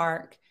girl in the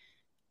park.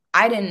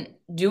 I didn't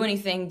do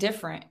anything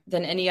different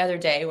than any other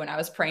day when I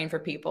was praying for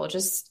people.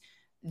 Just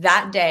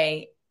that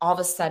day, all of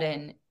a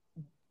sudden,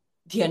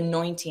 the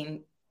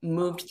anointing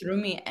moved through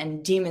me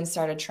and demons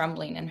started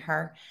trembling in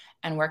her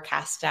and were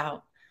cast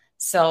out.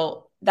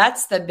 So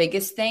that's the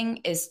biggest thing,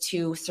 is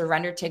to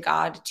surrender to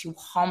God, to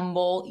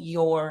humble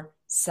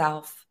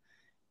yourself.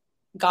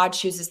 God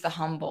chooses the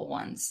humble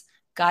ones.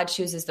 God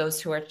chooses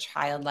those who are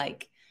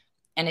childlike.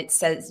 And it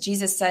says,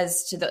 Jesus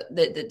says to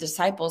the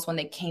disciples when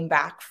they came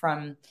back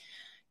from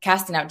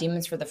casting out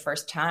demons for the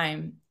first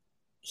time,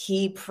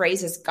 he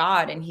praises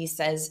God and he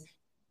says,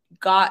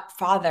 God,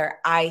 Father,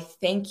 I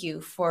thank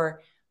you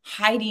for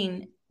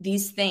hiding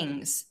these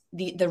things,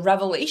 the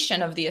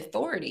revelation of the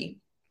authority,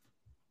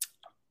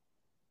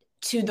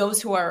 to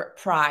those who are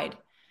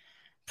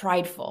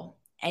prideful.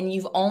 And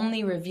you've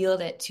only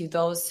revealed it to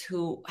those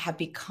who have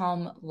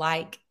become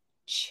like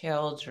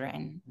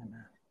children.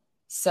 Amen.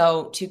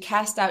 So to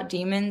cast out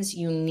demons,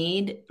 you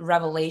need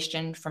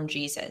revelation from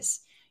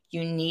Jesus.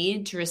 You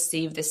need to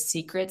receive the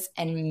secrets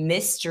and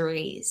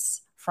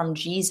mysteries from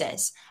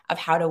Jesus of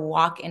how to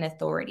walk in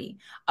authority,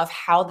 of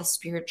how the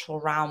spiritual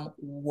realm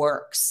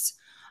works,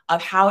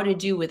 of how to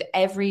do with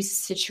every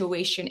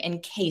situation in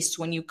case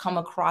when you come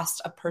across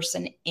a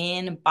person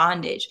in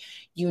bondage.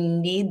 You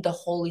need the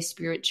Holy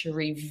Spirit to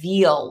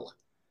reveal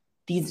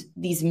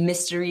these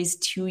mysteries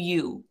to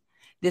you,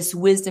 this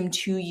wisdom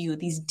to you,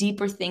 these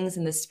deeper things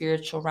in the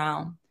spiritual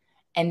realm.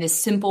 And the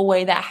simple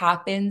way that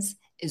happens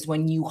is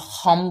when you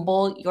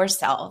humble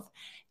yourself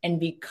and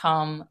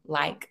become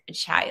like a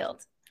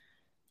child.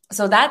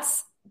 So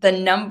that's the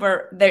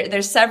number.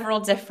 There's several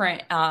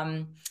different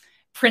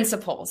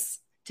principles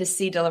to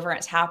see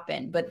deliverance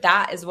happen, but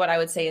that is what I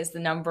would say is the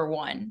number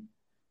one.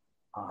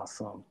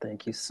 Awesome.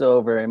 Thank you so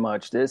very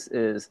much. This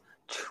is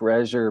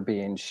treasure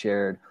being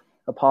shared.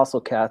 Apostle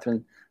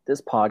Kathryn,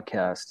 this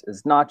podcast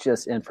is not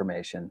just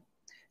information,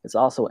 it's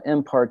also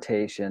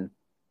impartation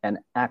and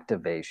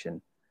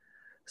activation.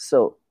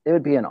 So it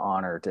would be an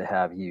honor to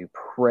have you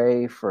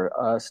pray for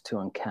us to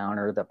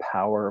encounter the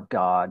power of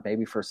God,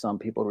 maybe for some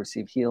people to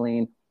receive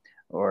healing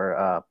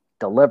or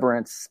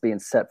deliverance, being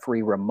set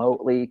free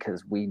remotely,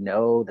 because we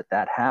know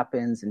that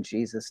happens in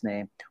Jesus'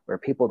 name, where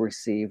people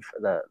receive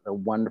the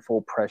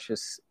wonderful,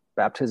 precious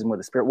baptism with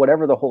the Spirit.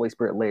 Whatever the Holy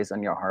Spirit lays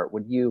on your heart,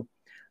 would you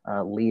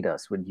lead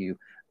us? Would you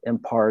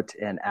impart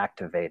and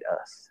activate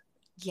us?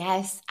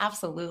 Yes,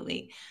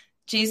 absolutely.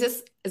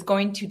 Jesus is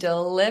going to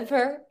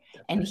deliver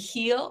and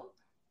heal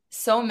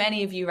so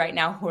many of you right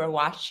now who are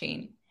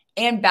watching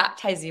and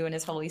baptize you in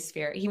his Holy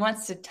Spirit. He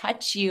wants to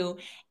touch you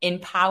in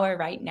power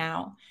right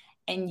now.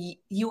 And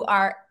you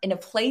are in a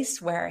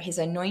place where his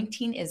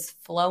anointing is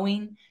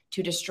flowing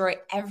to destroy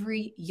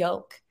every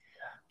yoke.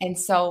 And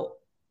so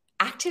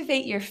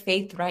activate your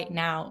faith right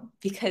now,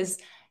 because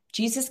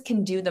Jesus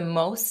can do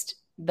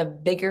the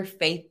bigger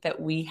faith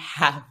that we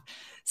have.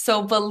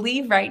 So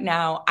believe right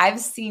now. I've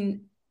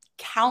seen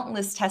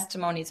countless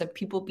testimonies of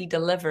people be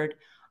delivered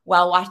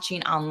while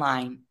watching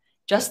online.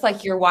 Just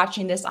like you're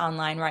watching this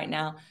online right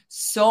now,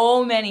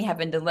 so many have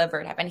been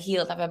delivered, have been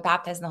healed, have been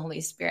baptized in the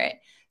Holy Spirit.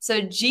 So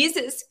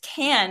Jesus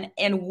can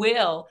and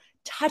will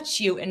touch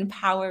you in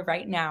power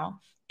right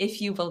now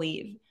if you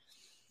believe.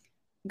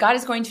 God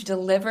is going to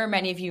deliver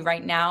many of you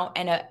right now,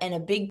 and a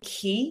big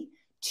key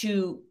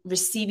to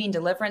receiving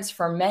deliverance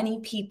for many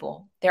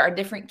people, there are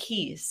different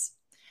keys.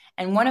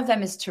 And one of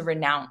them is to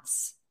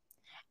renounce.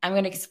 I'm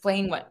going to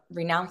explain what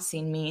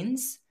renouncing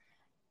means.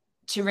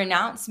 To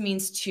renounce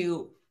means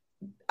to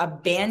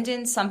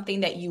abandon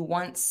something that you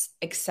once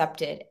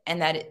accepted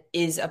and that it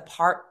is a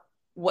part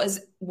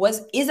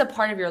is a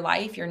part of your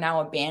life you're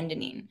now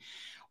abandoning.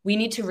 We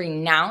need to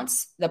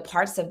renounce the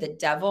parts of the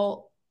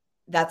devil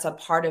that's a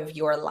part of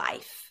your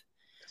life.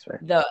 That's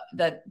right.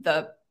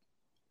 The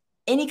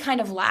any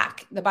kind of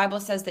lack. The Bible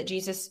says that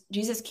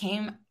Jesus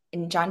came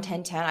in John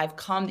 10:10, I've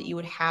come that you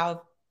would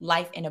have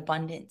life in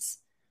abundance.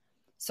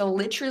 So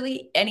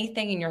literally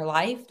anything in your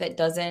life that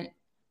doesn't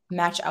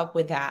match up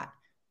with that,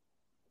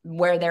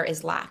 where there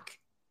is lack,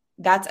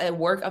 that's a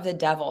work of the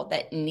devil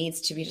that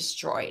needs to be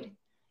destroyed,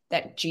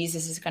 that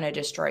Jesus is going to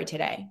destroy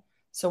today.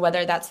 So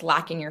whether that's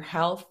lack in your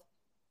health,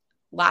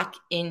 lack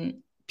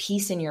in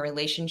peace in your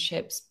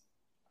relationships,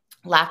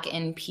 lack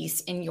in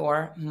peace in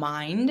your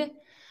mind,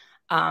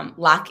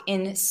 lack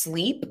in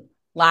sleep,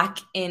 lack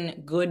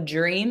in good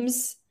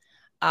dreams,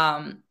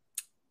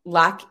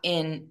 lack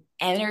in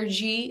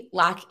energy,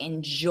 lack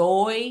in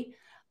joy,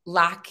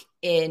 lack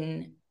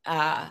in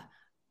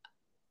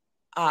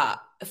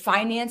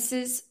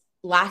finances,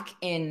 lack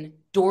in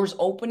doors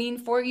opening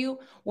for you,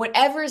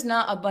 whatever is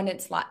not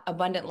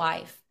abundant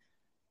life,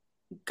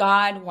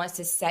 God wants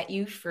to set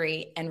you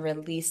free and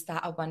release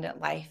that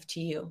abundant life to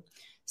you.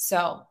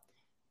 So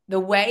the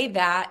way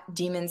that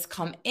demons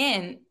come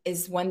in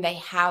is when they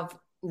have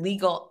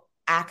legal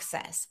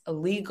access, a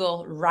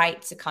legal right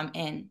to come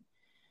in.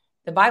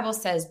 The Bible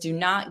says, do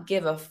not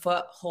give a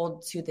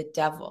foothold to the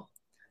devil.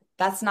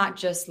 That's not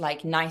just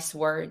like nice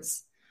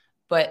words,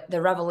 but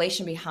the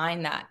revelation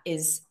behind that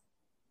is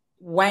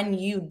when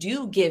you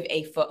do give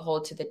a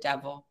foothold to the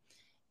devil,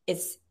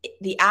 it's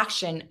the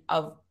action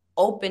of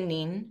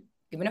opening.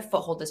 Giving a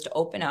foothold is to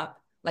open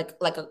up, like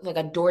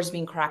a door's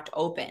being cracked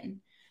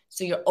open.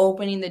 So you're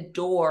opening the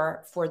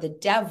door for the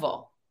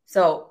devil.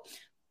 So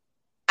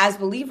as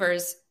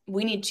believers,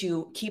 we need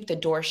to keep the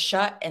door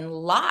shut and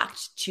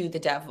locked to the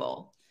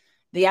devil.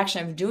 The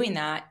action of doing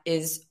that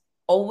is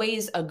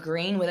always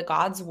agreeing with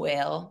God's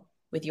will,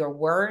 with your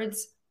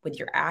words, with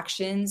your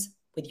actions,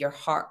 with your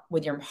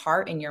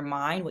heart and your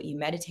mind, what you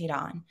meditate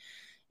on.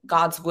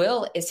 God's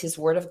will is his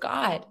word of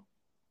God.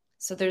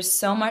 So there's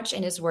so much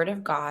in his word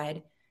of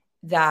God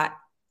that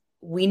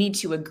we need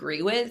to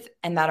agree with,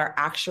 and that are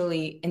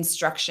actually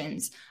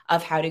instructions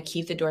of how to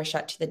keep the door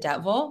shut to the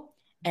devil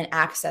and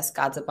access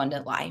God's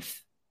abundant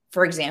life.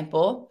 For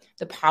example,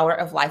 the power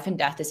of life and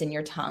death is in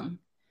your tongue.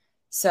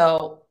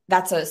 So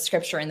that's a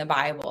scripture in the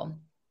Bible.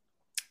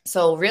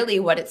 So really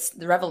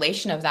the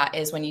revelation of that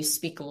is when you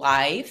speak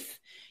life,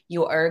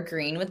 you are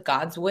agreeing with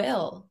God's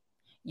will.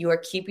 You are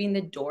keeping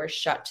the door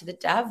shut to the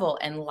devil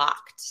and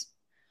locked.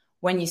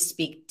 When you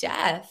speak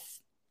death,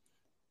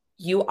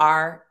 you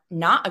are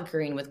not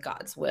agreeing with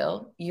God's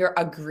will. You're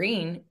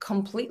agreeing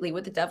completely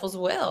with the devil's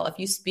will. If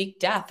you speak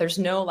death, there's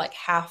no like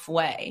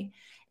halfway.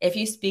 If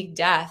you speak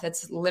death,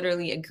 it's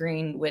literally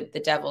agreeing with the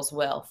devil's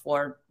will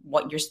for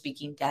what you're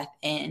speaking death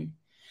in.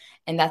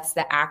 And that's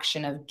the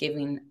action of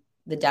giving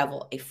the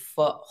devil a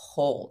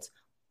foothold,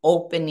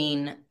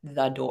 opening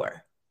the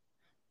door.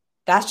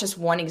 That's just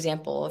one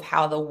example of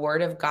how the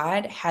word of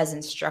God has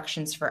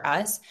instructions for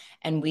us,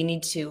 and we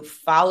need to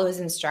follow his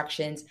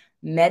instructions,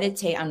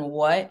 meditate on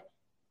what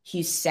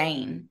he's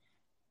saying,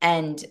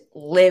 and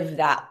live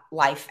that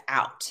life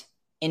out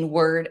in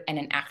word and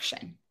in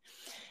action.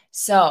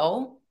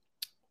 So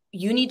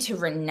you need to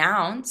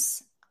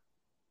renounce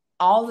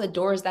all the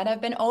doors that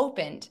have been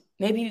opened.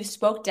 Maybe you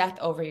spoke death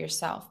over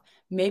yourself.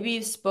 Maybe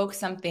you spoke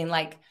something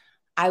like,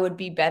 I would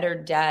be better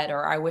dead,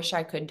 or I wish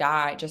I could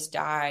die, just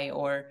die,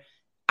 or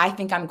I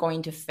think I'm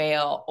going to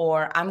fail,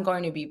 or I'm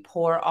going to be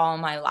poor all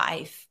my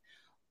life,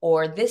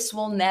 or this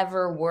will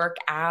never work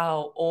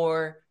out,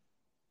 or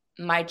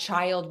my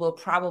child will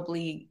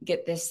probably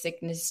get this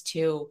sickness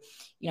too.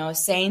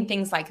 Saying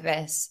things like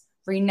this.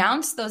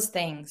 Renounce those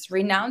things.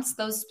 Renounce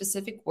those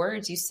specific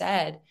words you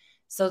said.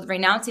 So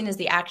renouncing is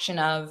the action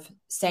of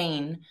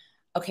saying,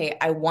 okay,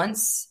 I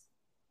once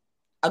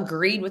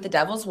agreed with the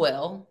devil's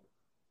will,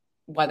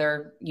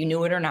 whether you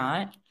knew it or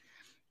not.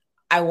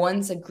 I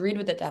once agreed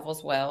with the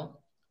devil's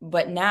will,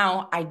 but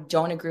now I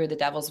don't agree with the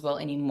devil's will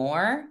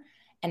anymore,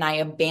 and I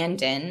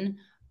abandon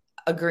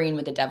agreeing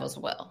with the devil's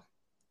will.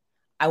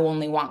 I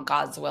only want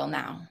God's will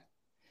now.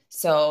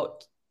 So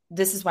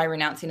this is why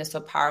renouncing is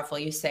so powerful.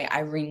 You say, I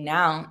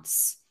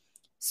renounce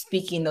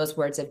speaking those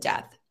words of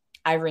death.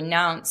 I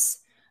renounce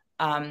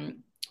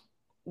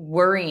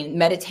worrying,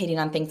 meditating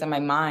on things in my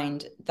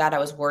mind that I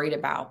was worried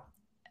about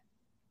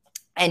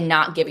and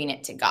not giving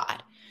it to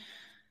God.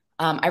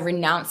 I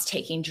renounce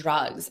taking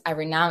drugs. I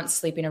renounce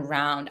sleeping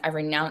around. I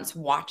renounce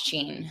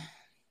watching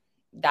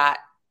that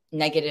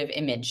negative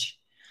image.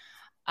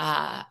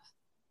 I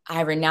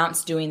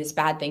renounce doing this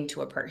bad thing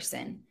to a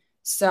person.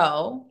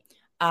 So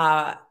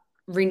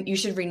you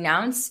should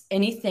renounce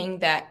anything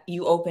that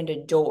you opened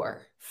a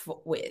door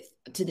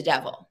to the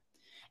devil.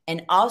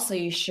 And also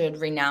you should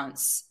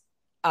renounce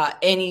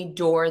any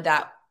door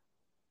that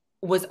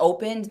was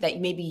opened that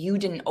maybe you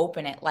didn't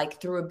open it, like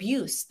through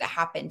abuse that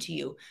happened to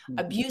you. Mm-hmm.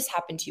 Abuse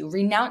happened to you.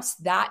 Renounce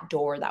that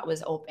door that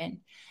was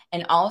open.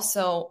 And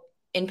also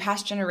in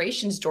past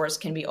generations, doors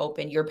can be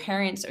open. Your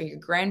parents or your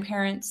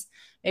grandparents,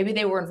 maybe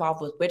they were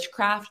involved with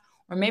witchcraft,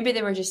 or maybe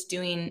they were just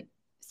doing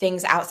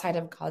things outside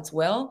of God's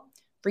will.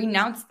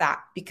 Renounce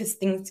that, because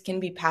things can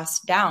be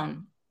passed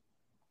down.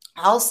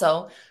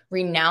 Also,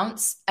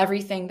 renounce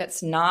everything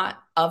that's not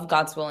of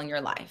God's will in your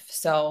life.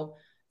 So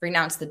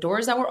renounce the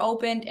doors that were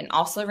opened, and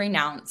also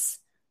renounce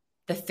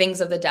the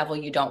things of the devil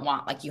you don't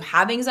want. Like you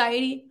have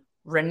anxiety,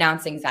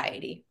 renounce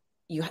anxiety.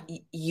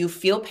 You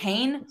feel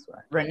pain,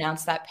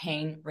 renounce that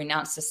pain,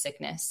 renounce the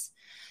sickness.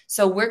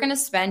 So we're going to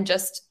spend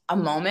just a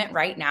moment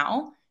right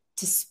now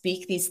to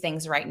speak these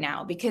things right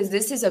now, because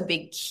this is a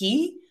big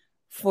key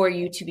for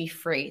you to be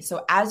free.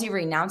 So as you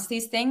renounce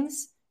these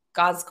things,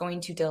 God's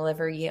going to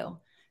deliver you.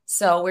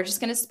 So we're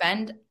just going to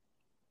spend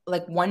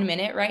like 1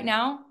 minute right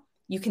now.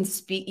 You can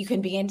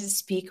begin to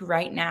speak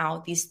right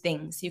now these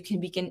things. You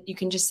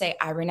can just say,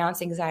 I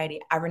renounce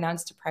anxiety. I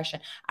renounce depression.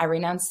 I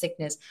renounce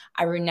sickness.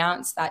 I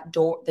renounce that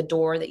door, the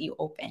door that you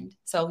opened.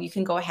 So you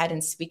can go ahead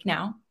and speak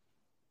now.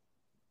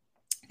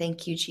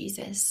 Thank you,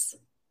 Jesus.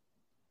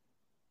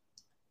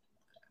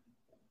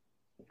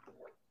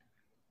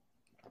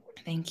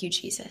 Thank you,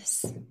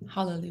 Jesus.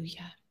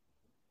 Hallelujah.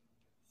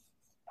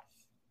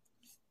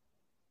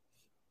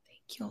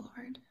 Thank you,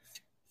 Lord.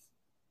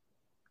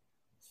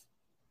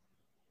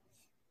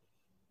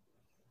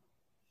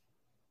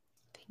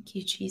 Thank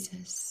you,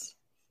 Jesus.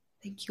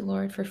 Thank you,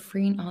 Lord, for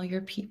freeing all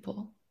your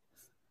people.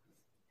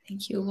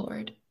 Thank you,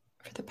 Lord,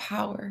 for the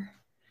power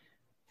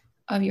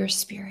of your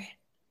Spirit.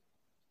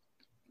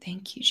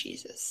 Thank you,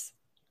 Jesus.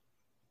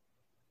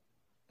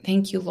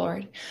 Thank you,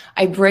 Lord.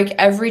 I break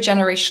every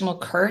generational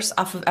curse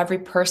off of every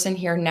person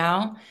here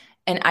now,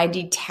 and I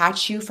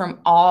detach you from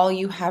all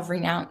you have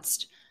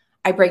renounced.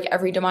 I break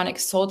every demonic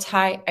soul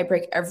tie. I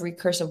break every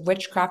curse of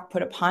witchcraft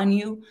put upon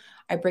you.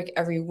 I break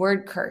every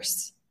word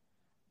curse.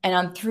 And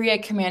on 3, I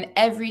command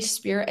every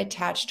spirit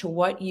attached to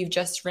what you've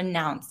just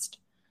renounced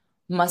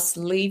must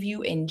leave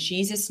you in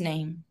Jesus'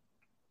 name.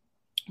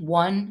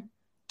 1,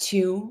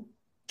 2,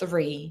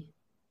 3.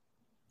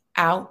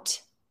 Out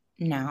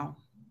now.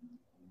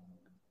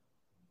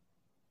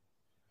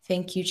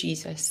 Thank you,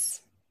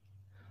 Jesus.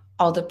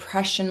 All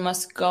depression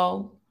must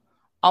go.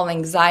 All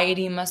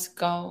anxiety must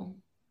go.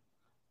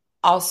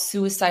 All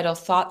suicidal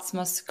thoughts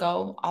must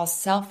go. All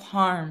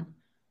self-harm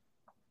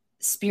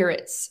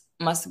spirits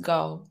must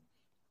go.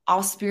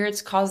 All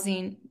spirits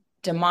causing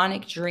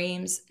demonic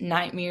dreams,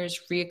 nightmares,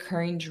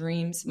 reoccurring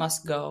dreams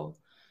must go.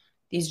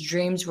 These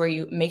dreams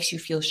where makes you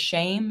feel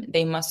shame,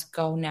 they must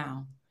go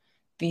now.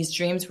 These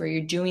dreams where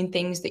you're doing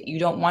things that you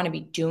don't want to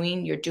be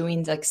doing, you're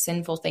doing like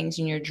sinful things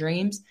in your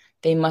dreams,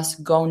 they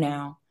must go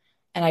now.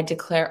 And I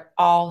declare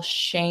all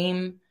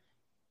shame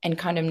and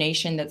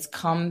condemnation that's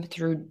come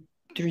through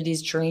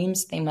these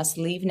dreams, they must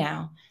leave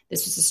now.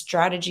 This was a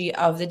strategy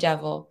of the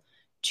devil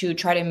to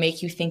try to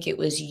make you think it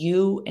was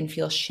you and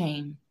feel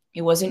shame.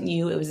 It wasn't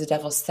you. It was the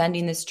devil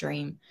sending this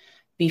dream.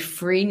 Be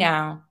free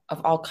now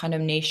of all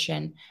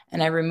condemnation.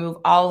 And I remove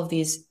all of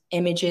these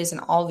images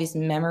and all of these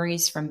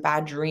memories from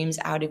bad dreams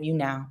out of you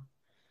now.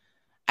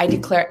 I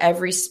declare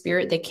every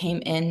spirit that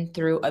came in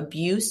through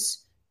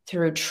abuse,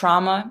 through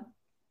trauma,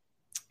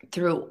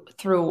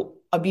 through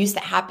abuse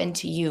that happened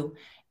to you,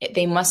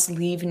 they must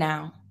leave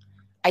now.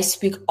 I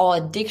speak all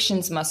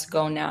addictions must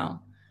go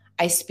now.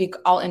 I speak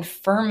all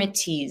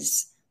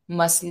infirmities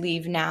must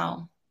leave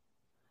now.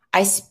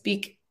 I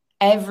speak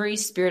every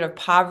spirit of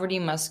poverty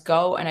must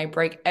go, and I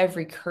break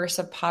every curse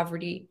of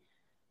poverty.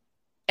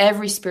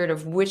 Every spirit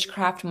of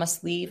witchcraft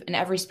must leave, and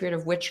every spirit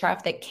of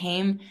witchcraft that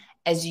came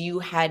as you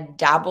had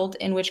dabbled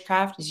in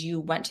witchcraft, as you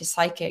went to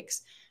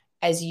psychics,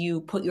 as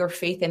you put your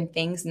faith in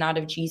things not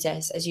of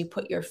Jesus, as you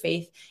put your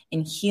faith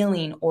in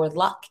healing or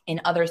luck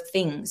in other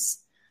things.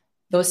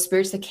 Those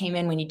spirits that came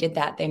in when you did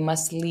that, they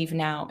must leave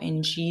now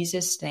in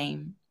Jesus'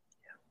 name.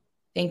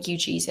 Thank you,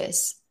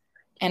 Jesus.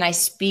 And I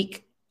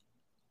speak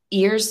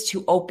ears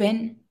to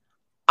open,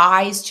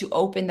 eyes to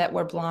open that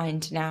were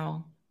blind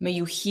now. May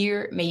you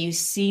hear, may you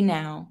see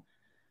now.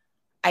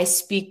 I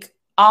speak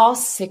all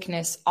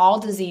sickness, all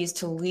disease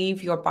to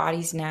leave your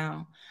bodies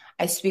now.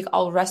 I speak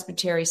all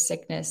respiratory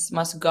sickness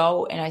must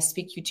go, and I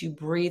speak you to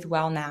breathe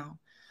well now.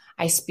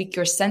 I speak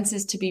your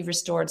senses to be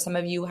restored. Some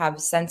of you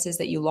have senses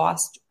that you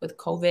lost with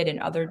COVID and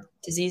other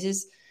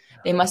diseases.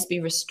 They must be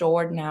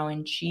restored now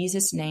in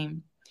Jesus'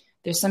 name.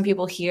 There's some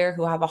people here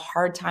who have a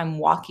hard time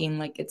walking,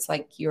 like it's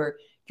like your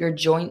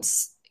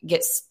joints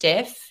get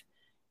stiff.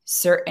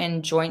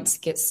 Certain joints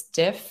get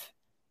stiff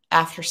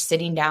after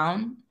sitting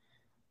down.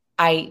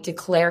 I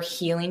declare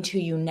healing to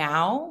you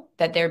now,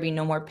 that there be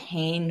no more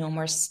pain, no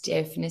more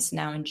stiffness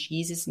now in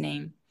Jesus'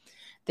 name.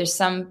 There's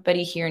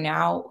somebody here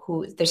now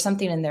who there's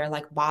something in their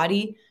like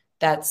body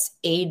that's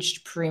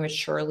aged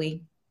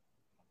prematurely.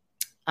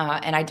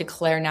 And I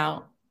declare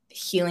now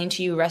healing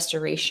to you,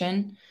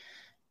 restoration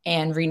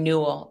and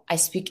renewal. I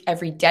speak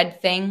every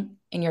dead thing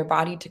in your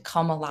body to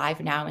come alive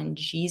now in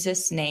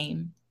Jesus'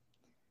 name.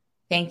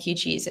 Thank you,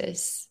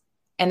 Jesus.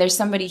 And there's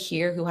somebody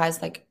here who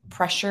has like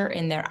pressure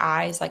in their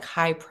eyes, like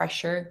high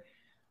pressure.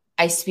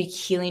 I speak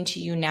healing to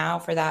you now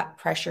for that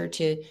pressure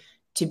to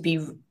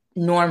be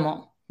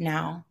normal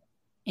now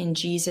in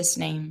Jesus'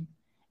 name.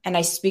 And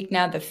I speak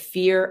now the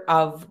fear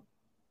of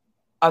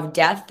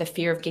death, the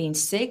fear of getting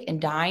sick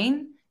and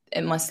dying.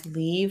 It must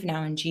leave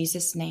now in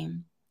Jesus'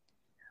 name.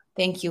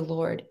 Thank you,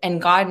 Lord.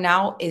 And God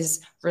now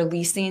is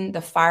releasing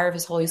the fire of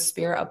his Holy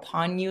Spirit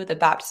upon you, the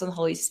baptism of the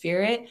Holy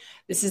Spirit.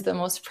 This is the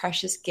most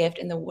precious gift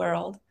in the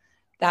world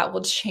that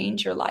will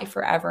change your life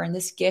forever. And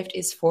this gift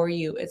is for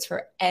you. It's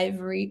for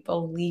every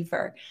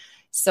believer.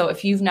 So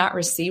if you've not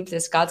received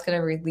this, God's going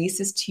to release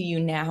this to you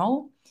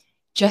now.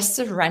 Just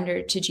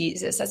surrender to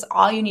Jesus. That's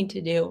all you need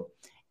to do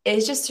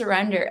is just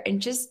surrender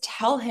and just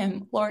tell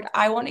him, Lord,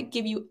 I want to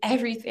give you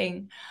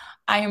everything.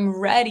 I am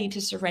ready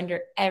to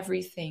surrender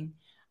everything.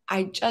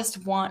 I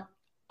just want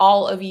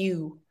all of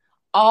you,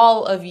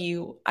 all of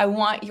you. I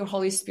want your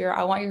Holy Spirit.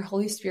 I want your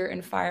Holy Spirit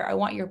in fire. I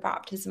want your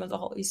baptism of the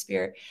Holy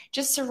Spirit.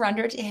 Just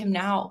surrender to him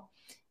now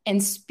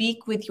and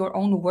speak with your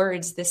own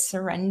words this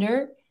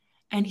surrender,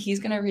 and he's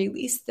going to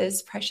release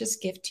this precious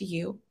gift to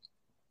you.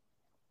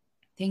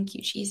 Thank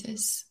you,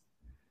 Jesus.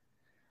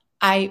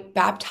 I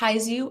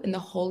baptize you in the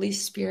Holy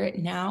Spirit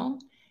now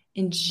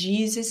in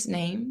Jesus'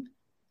 name.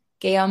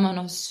 And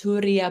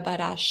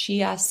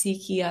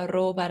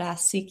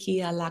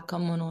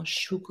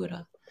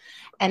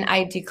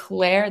I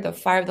declare the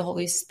fire of the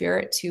Holy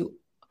Spirit to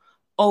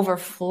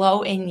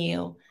overflow in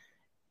you.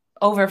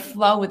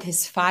 Overflow with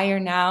his fire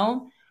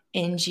now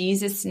in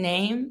Jesus'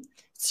 name.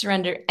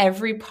 Surrender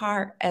every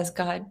part as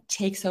God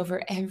takes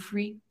over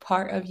every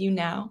part of you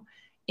now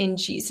in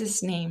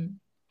Jesus' name.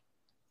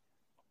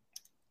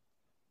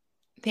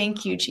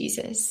 Thank you,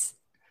 Jesus.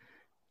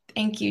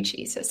 Thank you,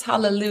 Jesus.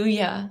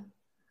 Hallelujah.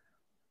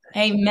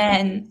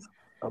 Amen.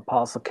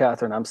 Apostle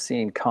Kathryn, I'm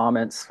seeing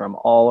comments from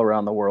all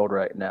around the world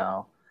right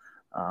now.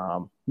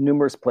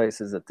 Numerous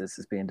places that this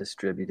is being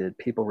distributed,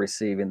 people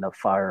receiving the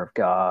fire of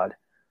God.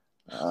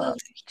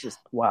 Just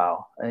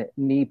wow.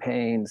 Knee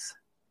pains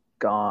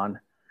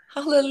gone.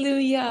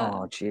 Hallelujah.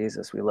 Oh,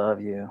 Jesus, we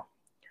love you.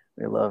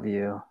 We love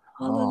you.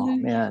 Hallelujah. Oh,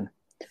 man.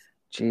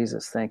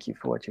 Jesus, thank you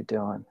for what you're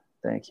doing.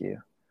 Thank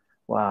you.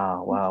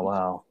 Wow, wow,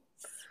 wow.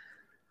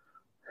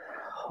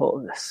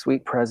 Oh, the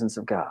sweet presence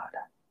of God.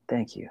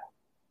 Thank you.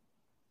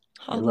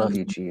 We love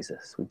you,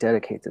 Jesus. We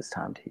dedicate this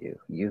time to you.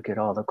 You get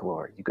all the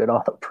glory. You get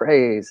all the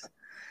praise.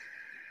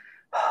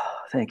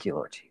 Thank you,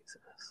 Lord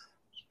Jesus.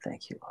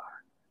 Thank you,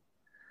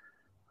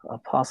 Lord.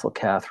 Apostle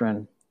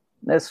Kathryn,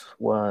 this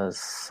was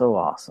so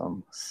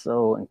awesome,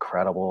 so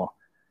incredible.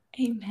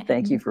 Amen.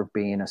 Thank you for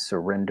being a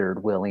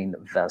surrendered, willing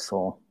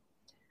vessel.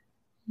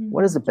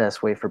 What is the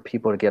best way for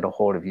people to get a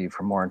hold of you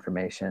for more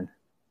information?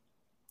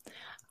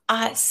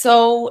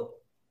 So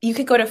you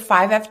could go to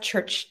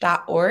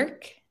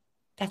 5fchurch.org.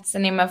 That's the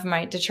name of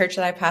the church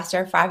that I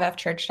pastor,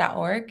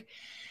 5fchurch.org.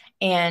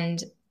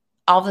 And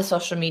all the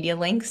social media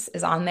links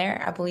is on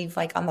there. I believe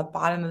like on the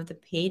bottom of the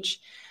page,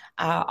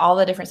 all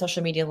the different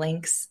social media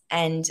links.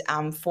 And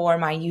for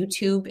my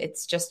YouTube,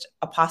 it's just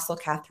Apostle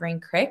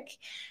Kathryn Krick.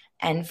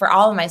 And for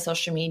all of my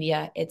social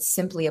media, it's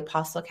simply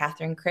Apostle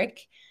Kathryn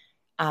Krick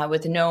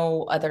with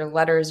no other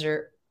letters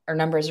or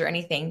numbers or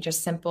anything,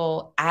 just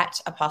simple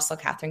at Apostle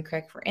Kathryn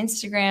Krick for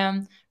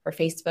Instagram, for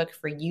Facebook,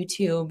 for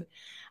YouTube.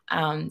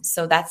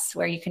 So that's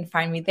where you can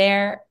find me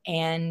there.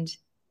 And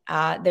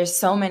there's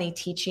so many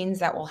teachings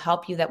that will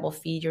help you, that will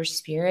feed your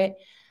spirit.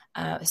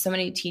 So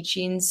many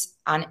teachings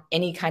on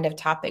any kind of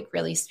topic,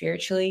 really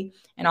spiritually,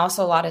 and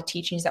also a lot of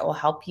teachings that will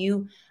help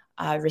you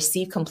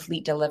receive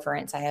complete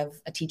deliverance. I have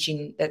a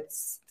teaching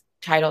that's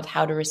titled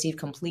How to Receive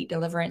Complete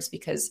Deliverance,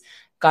 because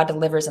God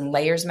delivers in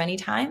layers many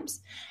times,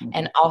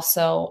 and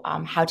also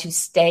how to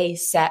stay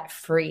set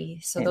free.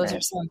 So Amen. Those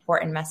are some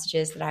important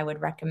messages that I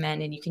would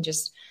recommend, and you can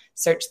just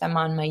search them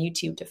on my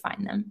YouTube to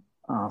find them.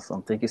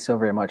 Awesome. Thank you so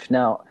very much.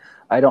 Now,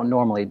 I don't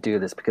normally do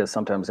this because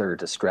sometimes there are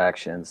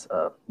distractions,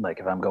 like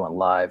if I'm going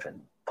live and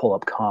pull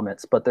up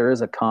comments, but there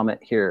is a comment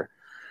here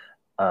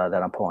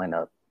that I'm pulling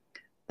up.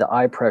 The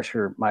eye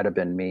pressure might have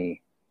been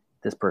me.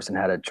 This person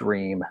had a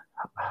dream,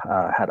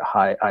 had a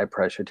high eye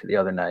pressure to the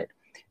other night,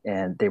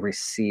 and they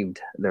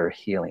received their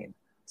healing.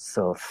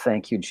 So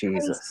thank you,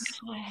 Jesus.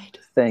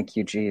 Thank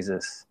you,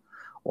 Jesus.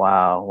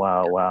 Wow,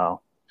 wow,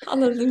 wow.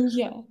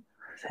 Hallelujah.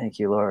 Thank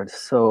you, Lord.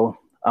 So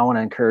I want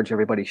to encourage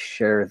everybody,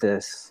 share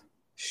this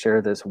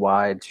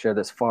wide, share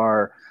this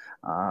far,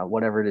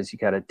 whatever it is you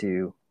got to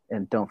do.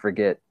 And don't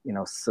forget,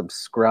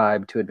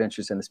 subscribe to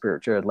Adventures in the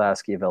Spirit. Jared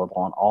Lasky, available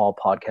on all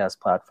podcast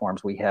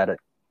platforms. We had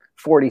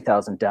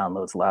 40,000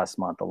 downloads last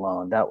month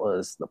alone. That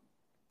was the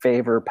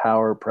favor,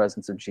 power,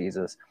 presence of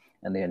Jesus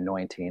and the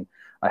anointing.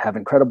 I have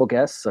incredible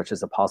guests such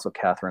as Apostle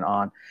Kathryn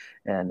on,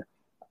 and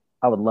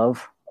I would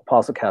love,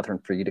 Apostle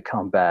Kathryn, for you to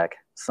come back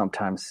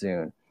sometime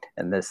soon.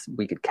 And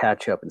we could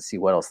catch up and see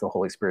what else the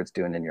Holy Spirit's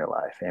doing in your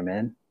life.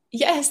 Amen.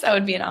 Yes, that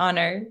would be an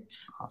honor.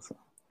 Awesome.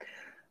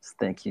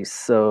 Thank you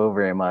so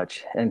very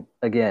much. And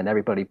again,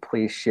 everybody,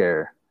 please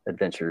share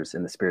Adventures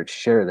in the Spirit.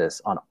 Share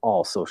this on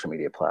all social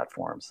media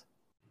platforms.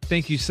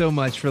 Thank you so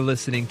much for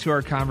listening to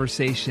our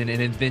conversation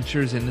in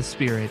Adventures in the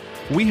Spirit.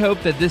 We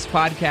hope that this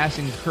podcast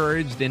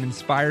encouraged and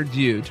inspired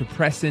you to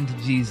press into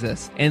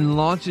Jesus and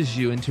launches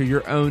you into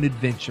your own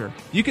adventure.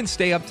 You can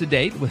stay up to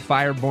date with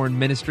Fireborn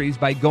Ministries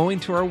by going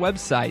to our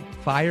website,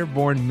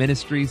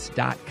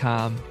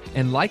 firebornministries.com,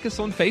 and like us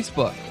on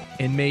Facebook.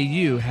 And may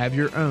you have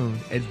your own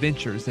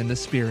Adventures in the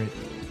Spirit.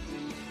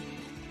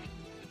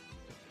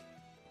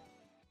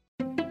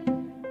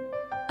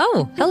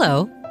 Oh,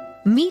 hello.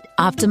 Meet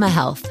Optima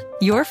Health,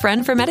 your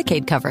friend for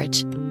Medicaid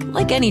coverage.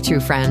 Like any true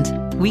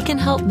friend, we can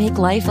help make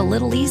life a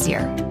little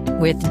easier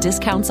with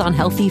discounts on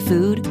healthy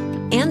food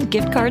and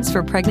gift cards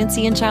for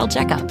pregnancy and child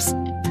checkups.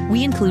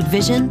 We include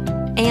vision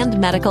and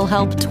medical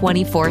help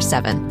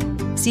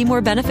 24/7. See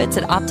more benefits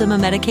at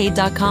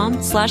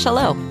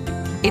OptimaMedicaid.com/hello.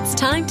 It's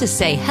time to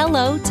say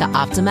hello to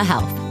Optima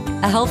Health,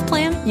 a health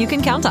plan you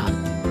can count on.